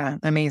 Yeah,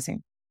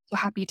 amazing. So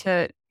happy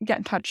to get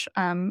in touch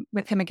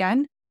with him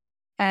again.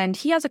 And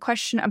he has a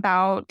question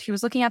about, he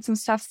was looking at some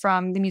stuff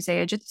from the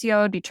Museo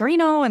Egizio di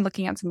Torino and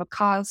looking at some of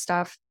Ka's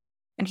stuff.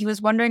 And he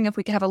was wondering if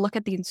we could have a look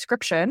at the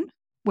inscription,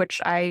 which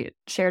I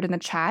shared in the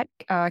chat.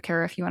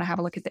 Kara, if you want to have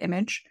a look at the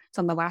image, it's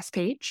on the last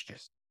page.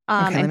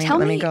 And tell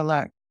me, let me go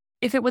look.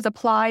 If it was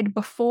applied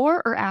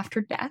before or after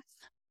death.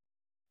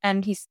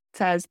 And he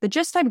says, the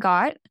gist I've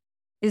got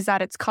is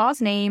that it's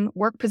Ka's name,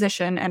 work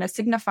position, and a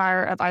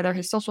signifier of either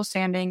his social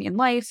standing in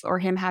life or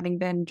him having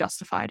been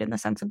justified in the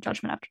sense of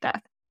judgment after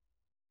death.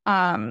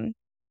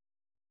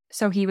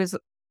 So he's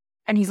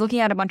looking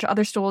at a bunch of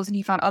other stools, and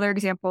he found other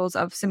examples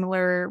of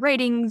similar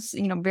writings,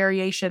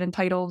 variation in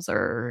titles,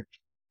 or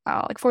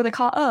like for the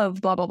Ka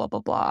of blah, blah, blah, blah,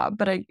 blah.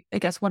 But I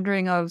guess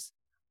wondering of,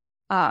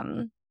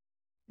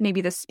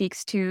 maybe this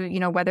speaks to,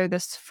 whether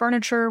this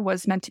furniture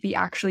was meant to be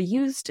actually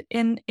used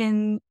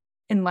in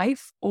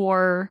life,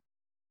 or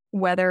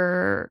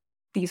whether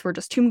these were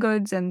just tomb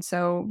goods. And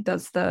so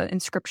does the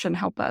inscription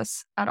help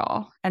us at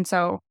all? And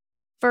so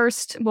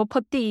first, we'll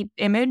put the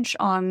image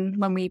on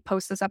when we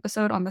post this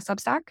episode on the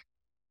Substack.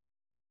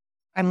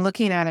 I'm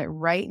looking at it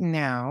right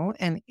now,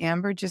 and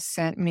Amber just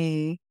sent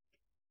me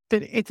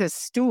that it's a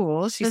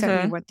stool. She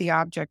sent me what the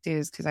object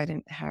is because I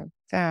didn't have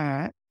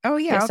that. Oh,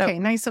 yeah. Okay.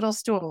 Nice little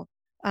stool.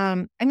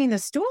 I mean, the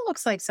stool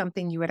looks like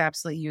something you would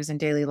absolutely use in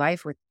daily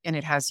life, and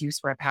it has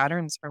use-wear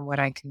patterns from what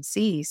I can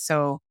see.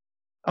 So,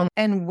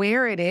 and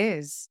where it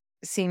is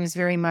seems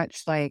very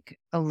much like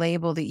a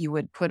label that you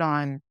would put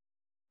on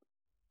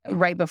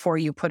right before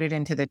you put it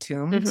into the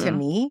tomb to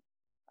me.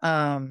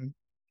 And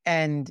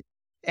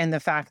the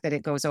fact that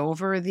it goes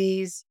over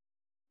these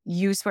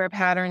use-wear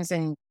patterns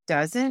and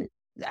doesn't.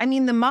 I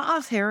mean, the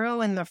Ma'af Hero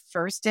in the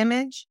first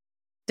image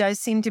does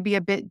seem to be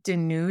a bit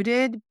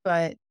denuded,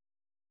 but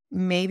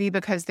maybe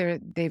because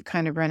they've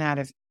kind of run out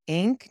of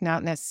ink,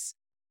 not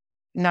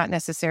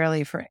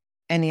necessarily for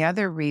any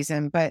other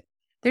reason, but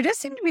there does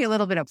seem to be a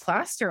little bit of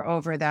plaster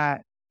over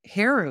that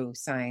Heru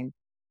sign.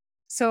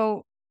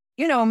 So,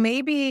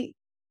 maybe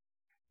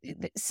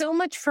so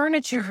much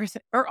furniture,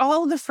 or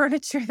all the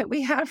furniture that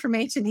we have from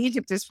ancient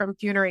Egypt, is from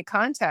funerary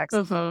context.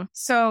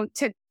 So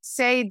to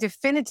say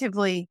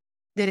definitively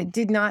that it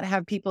did not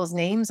have people's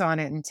names on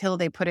it until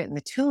they put it in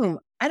the tomb,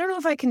 I don't know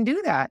if I can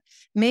do that.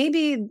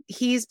 Maybe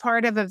he's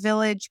part of a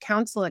village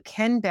council, a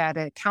Kenbet,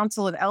 a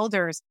council of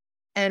elders,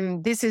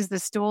 and this is the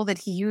stool that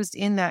he used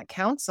in that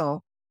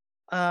council,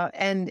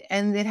 and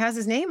it has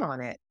his name on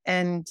it.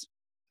 And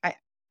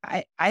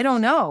I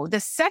don't know. The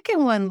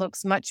second one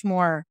looks much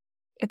more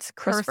It's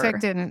crisper.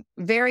 Perfect and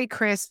very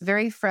crisp,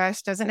 very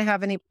fresh, doesn't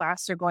have any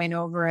plaster going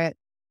over it.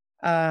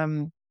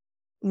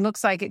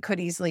 Looks like it could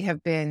easily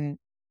have been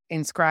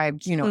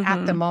inscribed,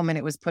 at the moment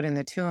it was put in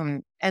the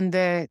tomb. And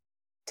the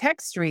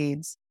text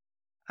reads,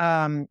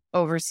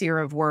 overseer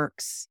of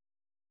works,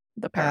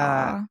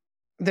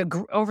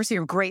 the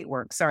overseer of great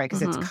works, sorry,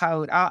 because it's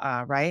Kaud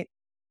A'a, right?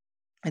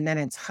 And then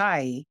it's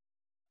Hai.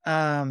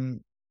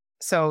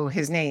 So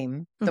his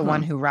name, the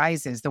one who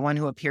rises, the one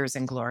who appears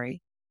in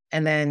glory.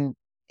 And then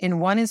in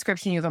one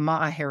inscription, you have a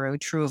Ma'aheru,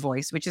 true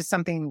voice, which is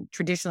something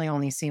traditionally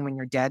only seen when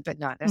you're dead, but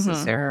not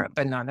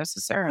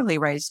necessarily,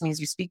 right? It just means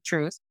you speak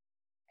truth.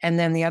 And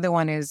then the other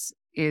one is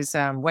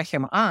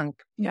Wechem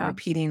Ankh,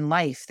 repeating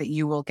life, that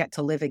you will get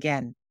to live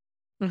again.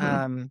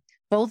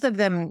 Both of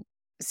them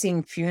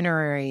seem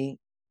funerary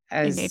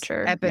as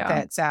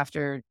epithets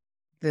after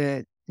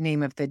the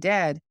name of the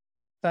dead.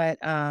 But,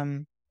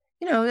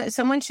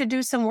 someone should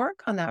do some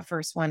work on that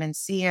first one and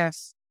see if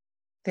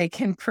they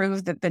can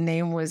prove that the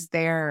name was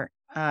there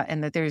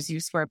and that there's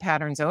use for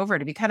patterns over.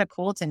 It'd be kind of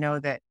cool to know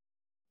that,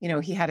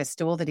 he had a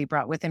stool that he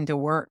brought with him to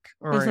work,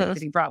 or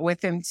that he brought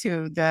with him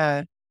to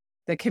the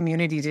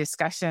community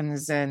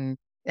discussions and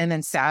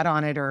then sat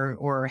on it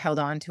or held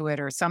on to it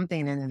or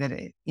something. And that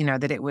it,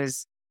 that it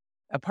was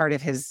a part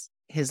of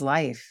his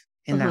life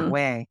in that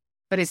way.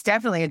 But it's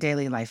definitely a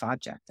daily life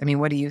object. I mean,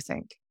 what do you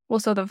think? Well,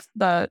 so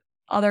the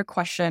other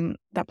question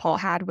that Paul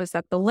had was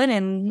that the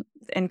linen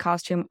in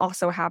costume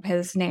also have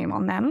his name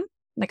on them,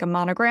 like a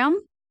monogram.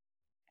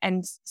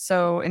 And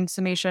so in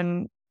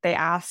summation, they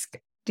ask,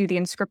 do the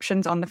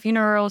inscriptions on the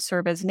funeral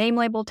serve as name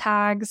label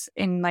tags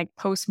in like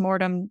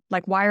post-mortem?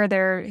 Like, why are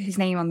there his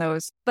name on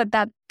those? But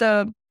that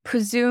the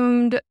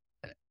presumed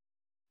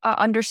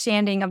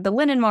understanding of the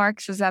linen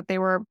marks was that they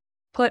were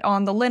put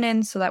on the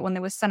linen so that when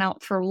it was sent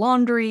out for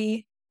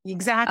laundry,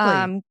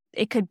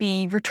 it could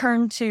be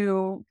returned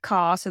to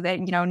Ka so that,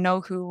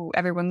 know who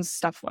everyone's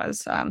stuff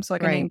was. So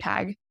like a name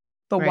tag.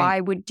 But why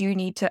would you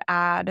need to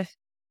add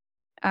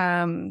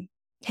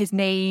his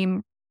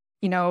name,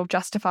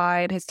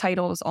 justified, his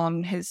titles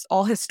on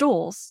all his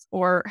stools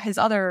or his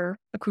other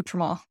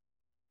accoutrements?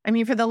 I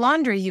mean, for the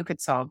laundry, you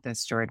could solve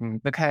this, Jordan,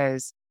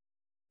 because,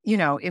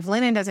 if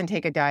linen doesn't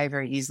take a dye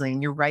very easily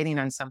and you're writing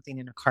on something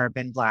in a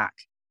carbon black,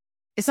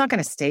 it's not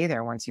going to stay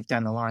there once you've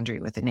done the laundry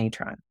with a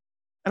natron.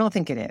 I don't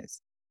think it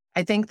is.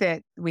 I think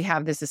that we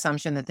have this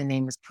assumption that the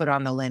name is put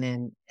on the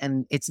linen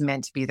and it's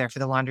meant to be there for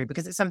the laundry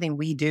because it's something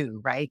we do,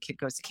 right? Kid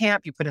goes to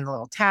camp, you put in the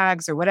little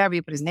tags or whatever,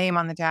 you put his name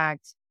on the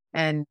tags,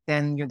 and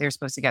then they're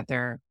supposed to get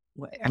their,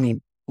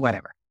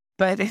 whatever.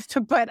 But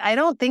I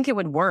don't think it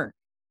would work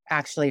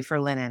actually for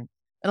linen.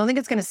 I don't think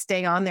it's going to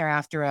stay on there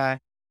after a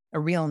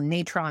real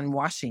natron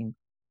washing.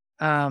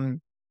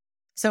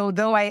 So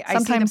though I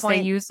sometimes see the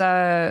point, they use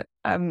a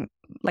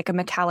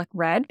metallic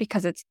red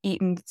because it's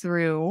eaten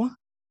through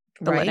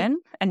the linen,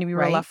 and we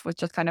were left with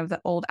just kind of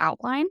the old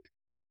outline.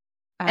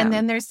 And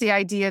then there's the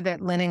idea that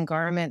linen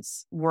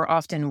garments were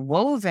often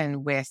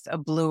woven with a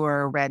blue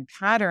or a red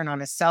pattern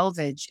on a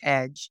selvage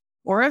edge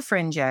or a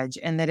fringe edge,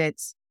 and that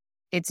it's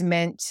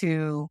meant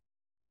to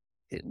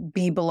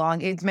belong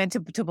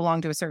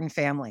to a certain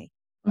family.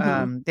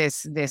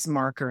 This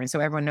marker, and so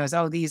everyone knows,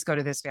 these go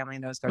to this family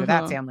and those go to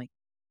that family.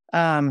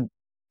 And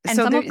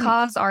so some of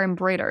Ka's are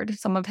embroidered.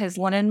 Some of his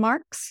linen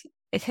marks,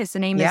 his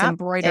name is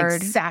embroidered.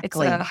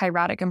 Exactly. It's a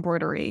hieratic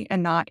embroidery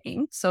and not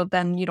ink. So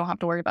then you don't have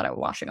to worry about it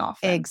washing off.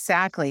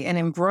 Exactly. An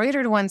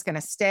embroidered one's going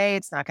to stay.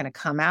 It's not going to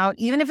come out,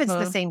 even if it's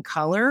the same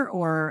color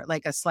or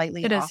like a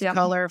slightly off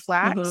color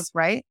flax,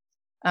 right?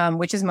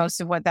 Which is most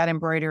of what that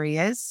embroidery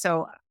is.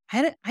 So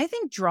I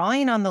think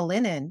drawing on the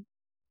linen,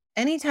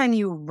 anytime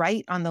you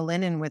write on the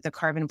linen with a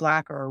carbon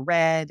black or a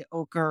red,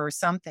 ochre or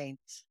something,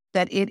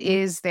 that it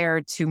is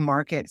there to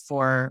mark it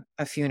for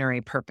a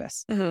funerary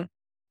purpose.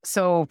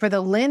 So for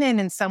the linen,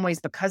 in some ways,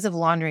 because of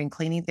laundry and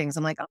cleaning things,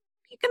 I'm like,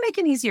 you can make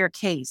an easier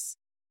case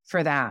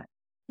for that.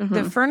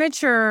 The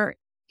furniture,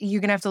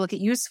 you're going to have to look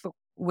at useful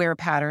wear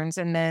patterns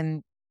and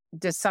then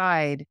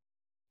decide,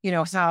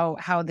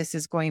 how this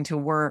is going to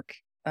work.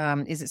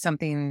 Is it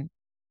something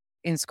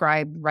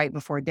inscribed right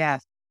before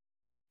death?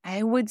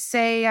 I would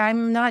say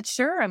I'm not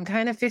sure. I'm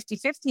kind of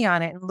 50-50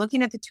 on it. And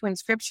looking at the two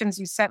inscriptions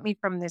you sent me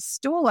from this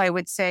stool, I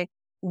would say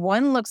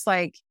one looks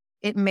like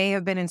it may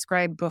have been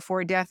inscribed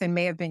before death and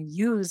may have been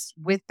used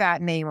with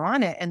that name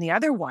on it. And the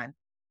other one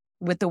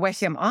with the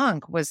Wechem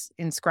Ankh was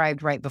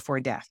inscribed right before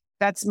death.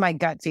 That's my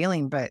gut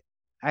feeling, but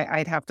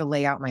I'd have to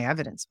lay out my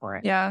evidence for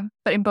it. Yeah.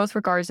 But in both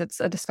regards, it's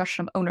a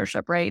discussion of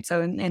ownership, right?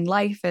 So in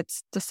life,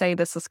 it's to say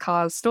this is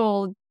Ka's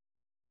stool,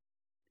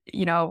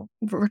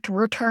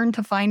 return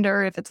to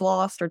finder if it's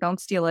lost or don't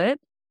steal it.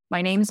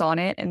 My name's on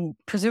it. And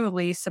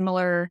presumably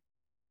similar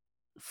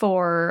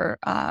for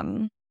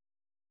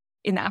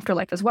in the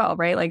afterlife as well,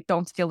 right? Like,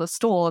 don't steal the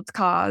stool, it's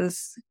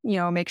Ka's,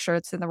 make sure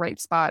it's in the right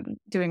spot,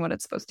 doing what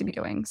it's supposed to be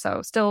doing.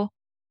 So still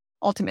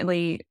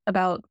ultimately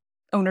about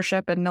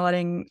ownership and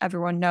letting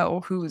everyone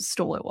know whose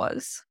stool it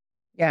was.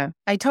 Yeah,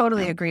 I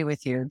totally agree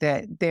with you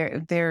that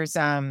there's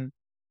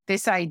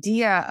this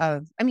idea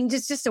of,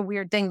 just a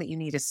weird thing that you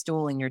need a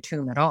stool in your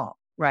tomb at all,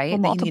 right?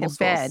 Well, that you need a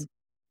bed, stools.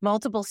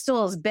 multiple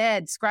stools,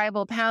 bed,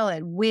 scribal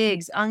palette,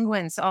 wigs,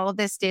 unguents, all of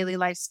this daily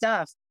life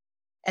stuff.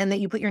 And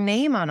that you put your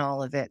name on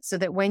all of it so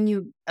that when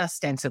you,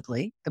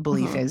 ostensibly, the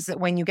belief is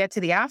that when you get to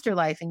the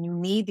afterlife and you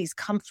need these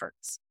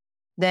comforts,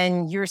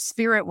 then your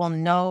spirit will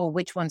know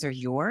which ones are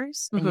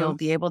yours and you'll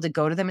be able to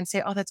go to them and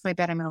say, oh, that's my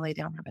bed. I'm going to lay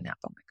down and have a nap.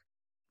 Oh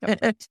my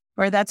God.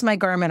 Or that's my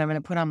garment. I'm going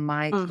to put on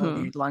my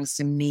clothing. It belongs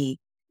to me.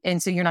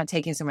 And so you're not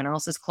taking someone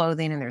else's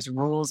clothing, and there's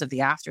rules of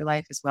the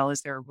afterlife as well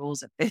as there are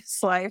rules of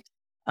this life.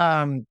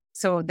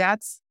 So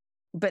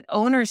but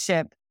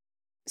ownership,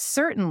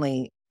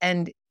 certainly.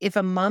 And if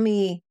a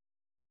mummy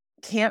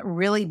can't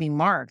really be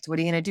marked, what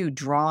are you going to do?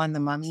 Draw on the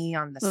mummy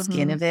on the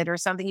skin of it or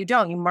something? You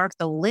don't. You mark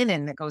the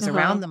linen that goes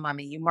around the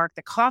mummy. You mark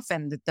the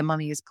coffin that the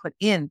mummy is put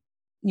in.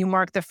 You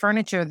mark the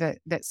furniture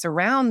that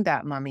surround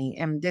that mummy.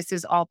 And this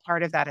is all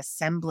part of that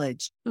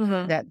assemblage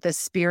that the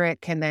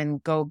spirit can then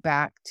go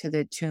back to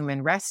the tomb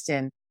and rest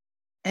in.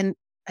 And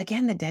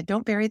again, the dead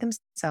don't bury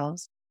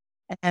themselves.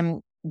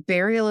 And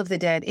burial of the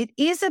dead, it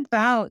is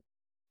about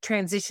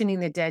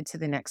transitioning the dead to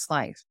the next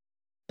life.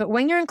 But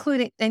when you're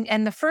including,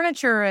 and the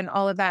furniture and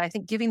all of that, I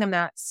think giving them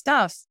that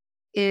stuff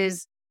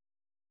is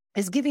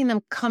giving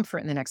them comfort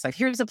in the next life.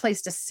 Here's a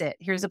place to sit.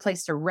 Here's a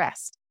place to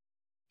rest.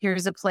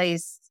 Here's a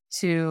place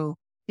to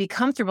be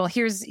comfortable.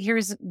 Here's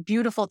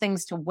beautiful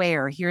things to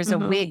wear. Here's a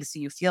wig so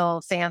you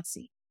feel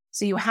fancy.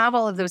 So you have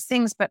all of those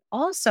things, but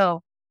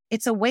also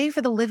it's a way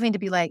for the living to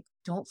be like,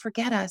 don't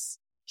forget us.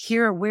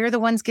 Here, we're the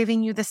ones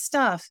giving you the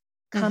stuff.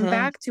 Come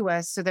back to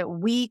us so that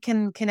we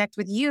can connect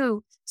with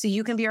you, so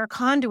you can be our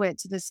conduit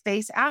to the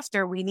space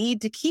after. We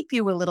need to keep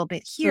you a little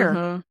bit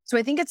here. So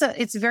I think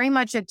it's very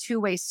much a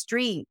two-way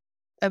street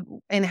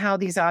in how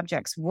these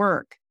objects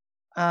work.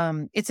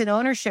 It's an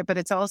ownership, but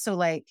it's also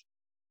it's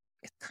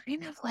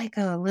kind of like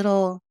a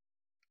little,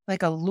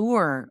 like a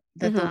lure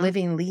that the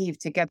living leave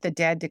to get the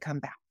dead to come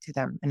back to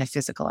them in a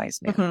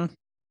physicalized manner.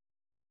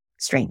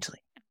 Strangely.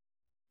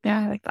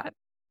 Yeah, I like that.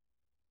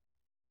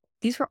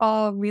 These were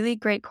all really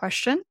great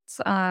questions.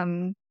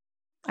 I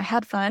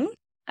had fun.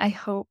 I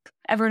hope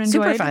everyone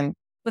enjoyed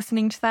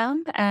listening to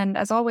them. And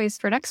as always,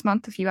 for next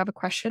month, if you have a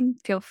question,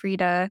 feel free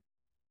to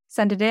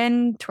send it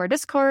in to our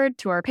Discord,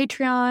 to our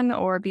Patreon,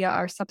 or via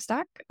our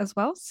Substack as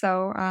well.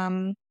 So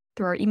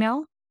through our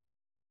email.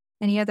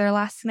 Any other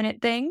last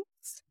minute things?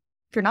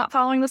 If you're not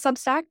following the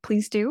Substack,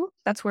 please do.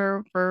 That's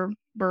where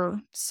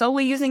we're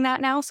solely using that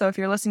now. So if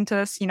you're listening to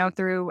this,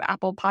 through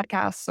Apple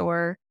Podcasts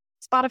or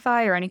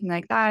Spotify or anything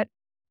like that,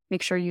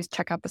 make sure you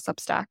check out the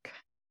Substack.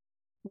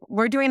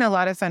 We're doing a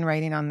lot of fun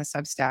writing on the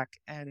Substack.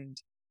 And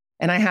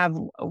I have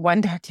one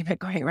document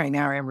going right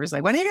now. Amber's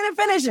like, when are you going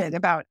to finish it?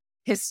 About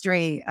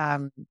history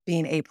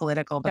being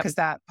apolitical, because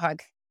that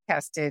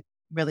podcast did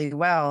really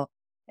well.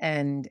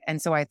 And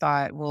so I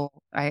thought, well,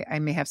 I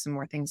may have some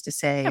more things to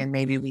say, and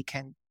maybe we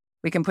can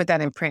put that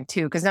in print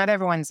too, because not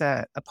everyone's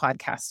a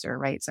podcaster,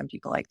 right? Some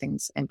people like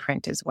things in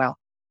print as well.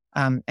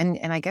 And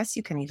I guess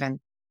you can even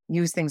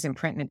use things in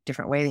print in a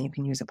different way than you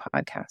can use a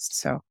podcast.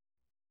 So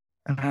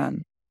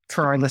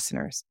for our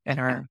listeners and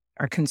our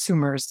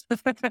consumers,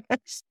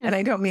 and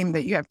I don't mean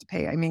that you have to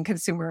pay, I mean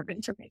consumer of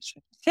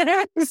information.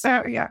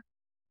 So yeah.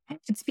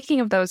 And speaking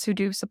of those who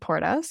do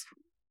support us,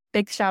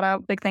 big shout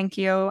out, big thank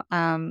you.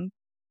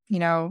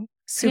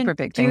 Super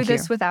big thank you. Do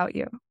this without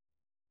you.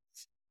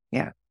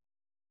 Yeah.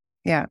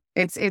 Yeah.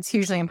 It's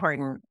hugely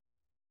important.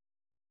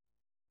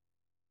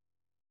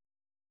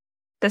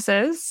 This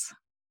is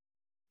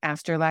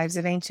Afterlives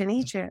of Ancient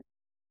Egypt.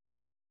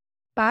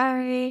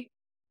 Bye.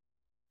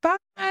 Bye.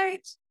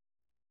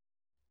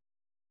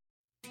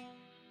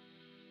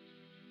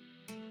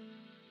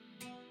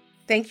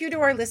 Thank you to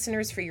our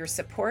listeners for your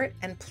support,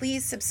 and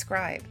please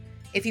subscribe.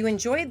 If you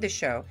enjoyed the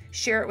show,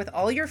 share it with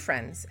all your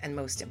friends, and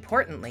most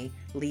importantly,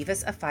 leave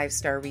us a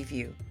 5-star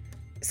review.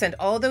 Send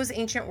all those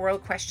ancient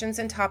world questions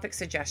and topic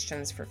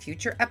suggestions for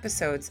future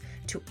episodes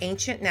to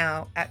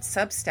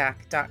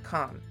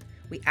ancientnow@substack.com.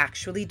 We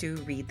actually do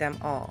read them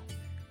all.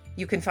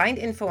 You can find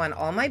info on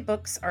all my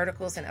books,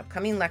 articles, and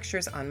upcoming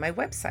lectures on my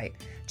website.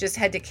 Just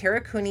head to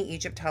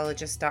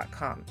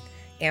karacooneyegyptologist.com.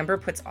 Amber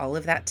puts all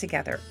of that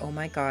together. Oh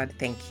my God,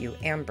 thank you,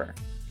 Amber.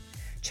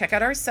 Check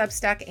out our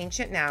Substack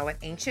Ancient Now at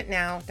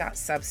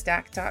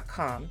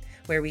ancientnow.substack.com,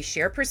 where we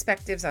share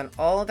perspectives on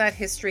all that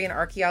history and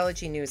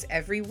archaeology news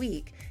every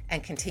week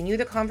and continue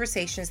the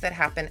conversations that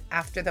happen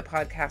after the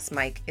podcast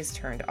mic is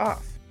turned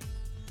off.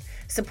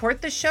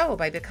 Support the show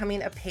by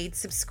becoming a paid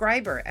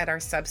subscriber at our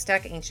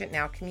Substack Ancient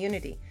Now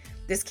community.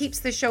 This keeps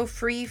the show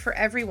free for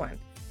everyone,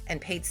 and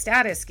paid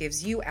status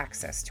gives you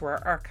access to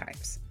our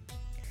archives.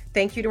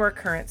 Thank you to our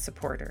current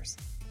supporters.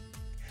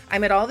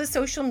 I'm at all the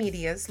social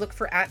medias. Look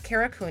for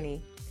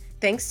 @KaraCooney.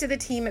 Thanks to the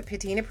team at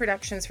Patina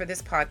Productions for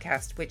this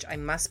podcast, which I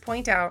must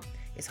point out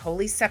is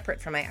wholly separate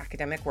from my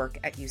academic work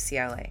at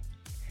UCLA.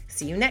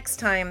 See you next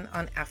time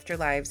on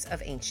Afterlives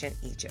of Ancient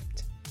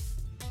Egypt.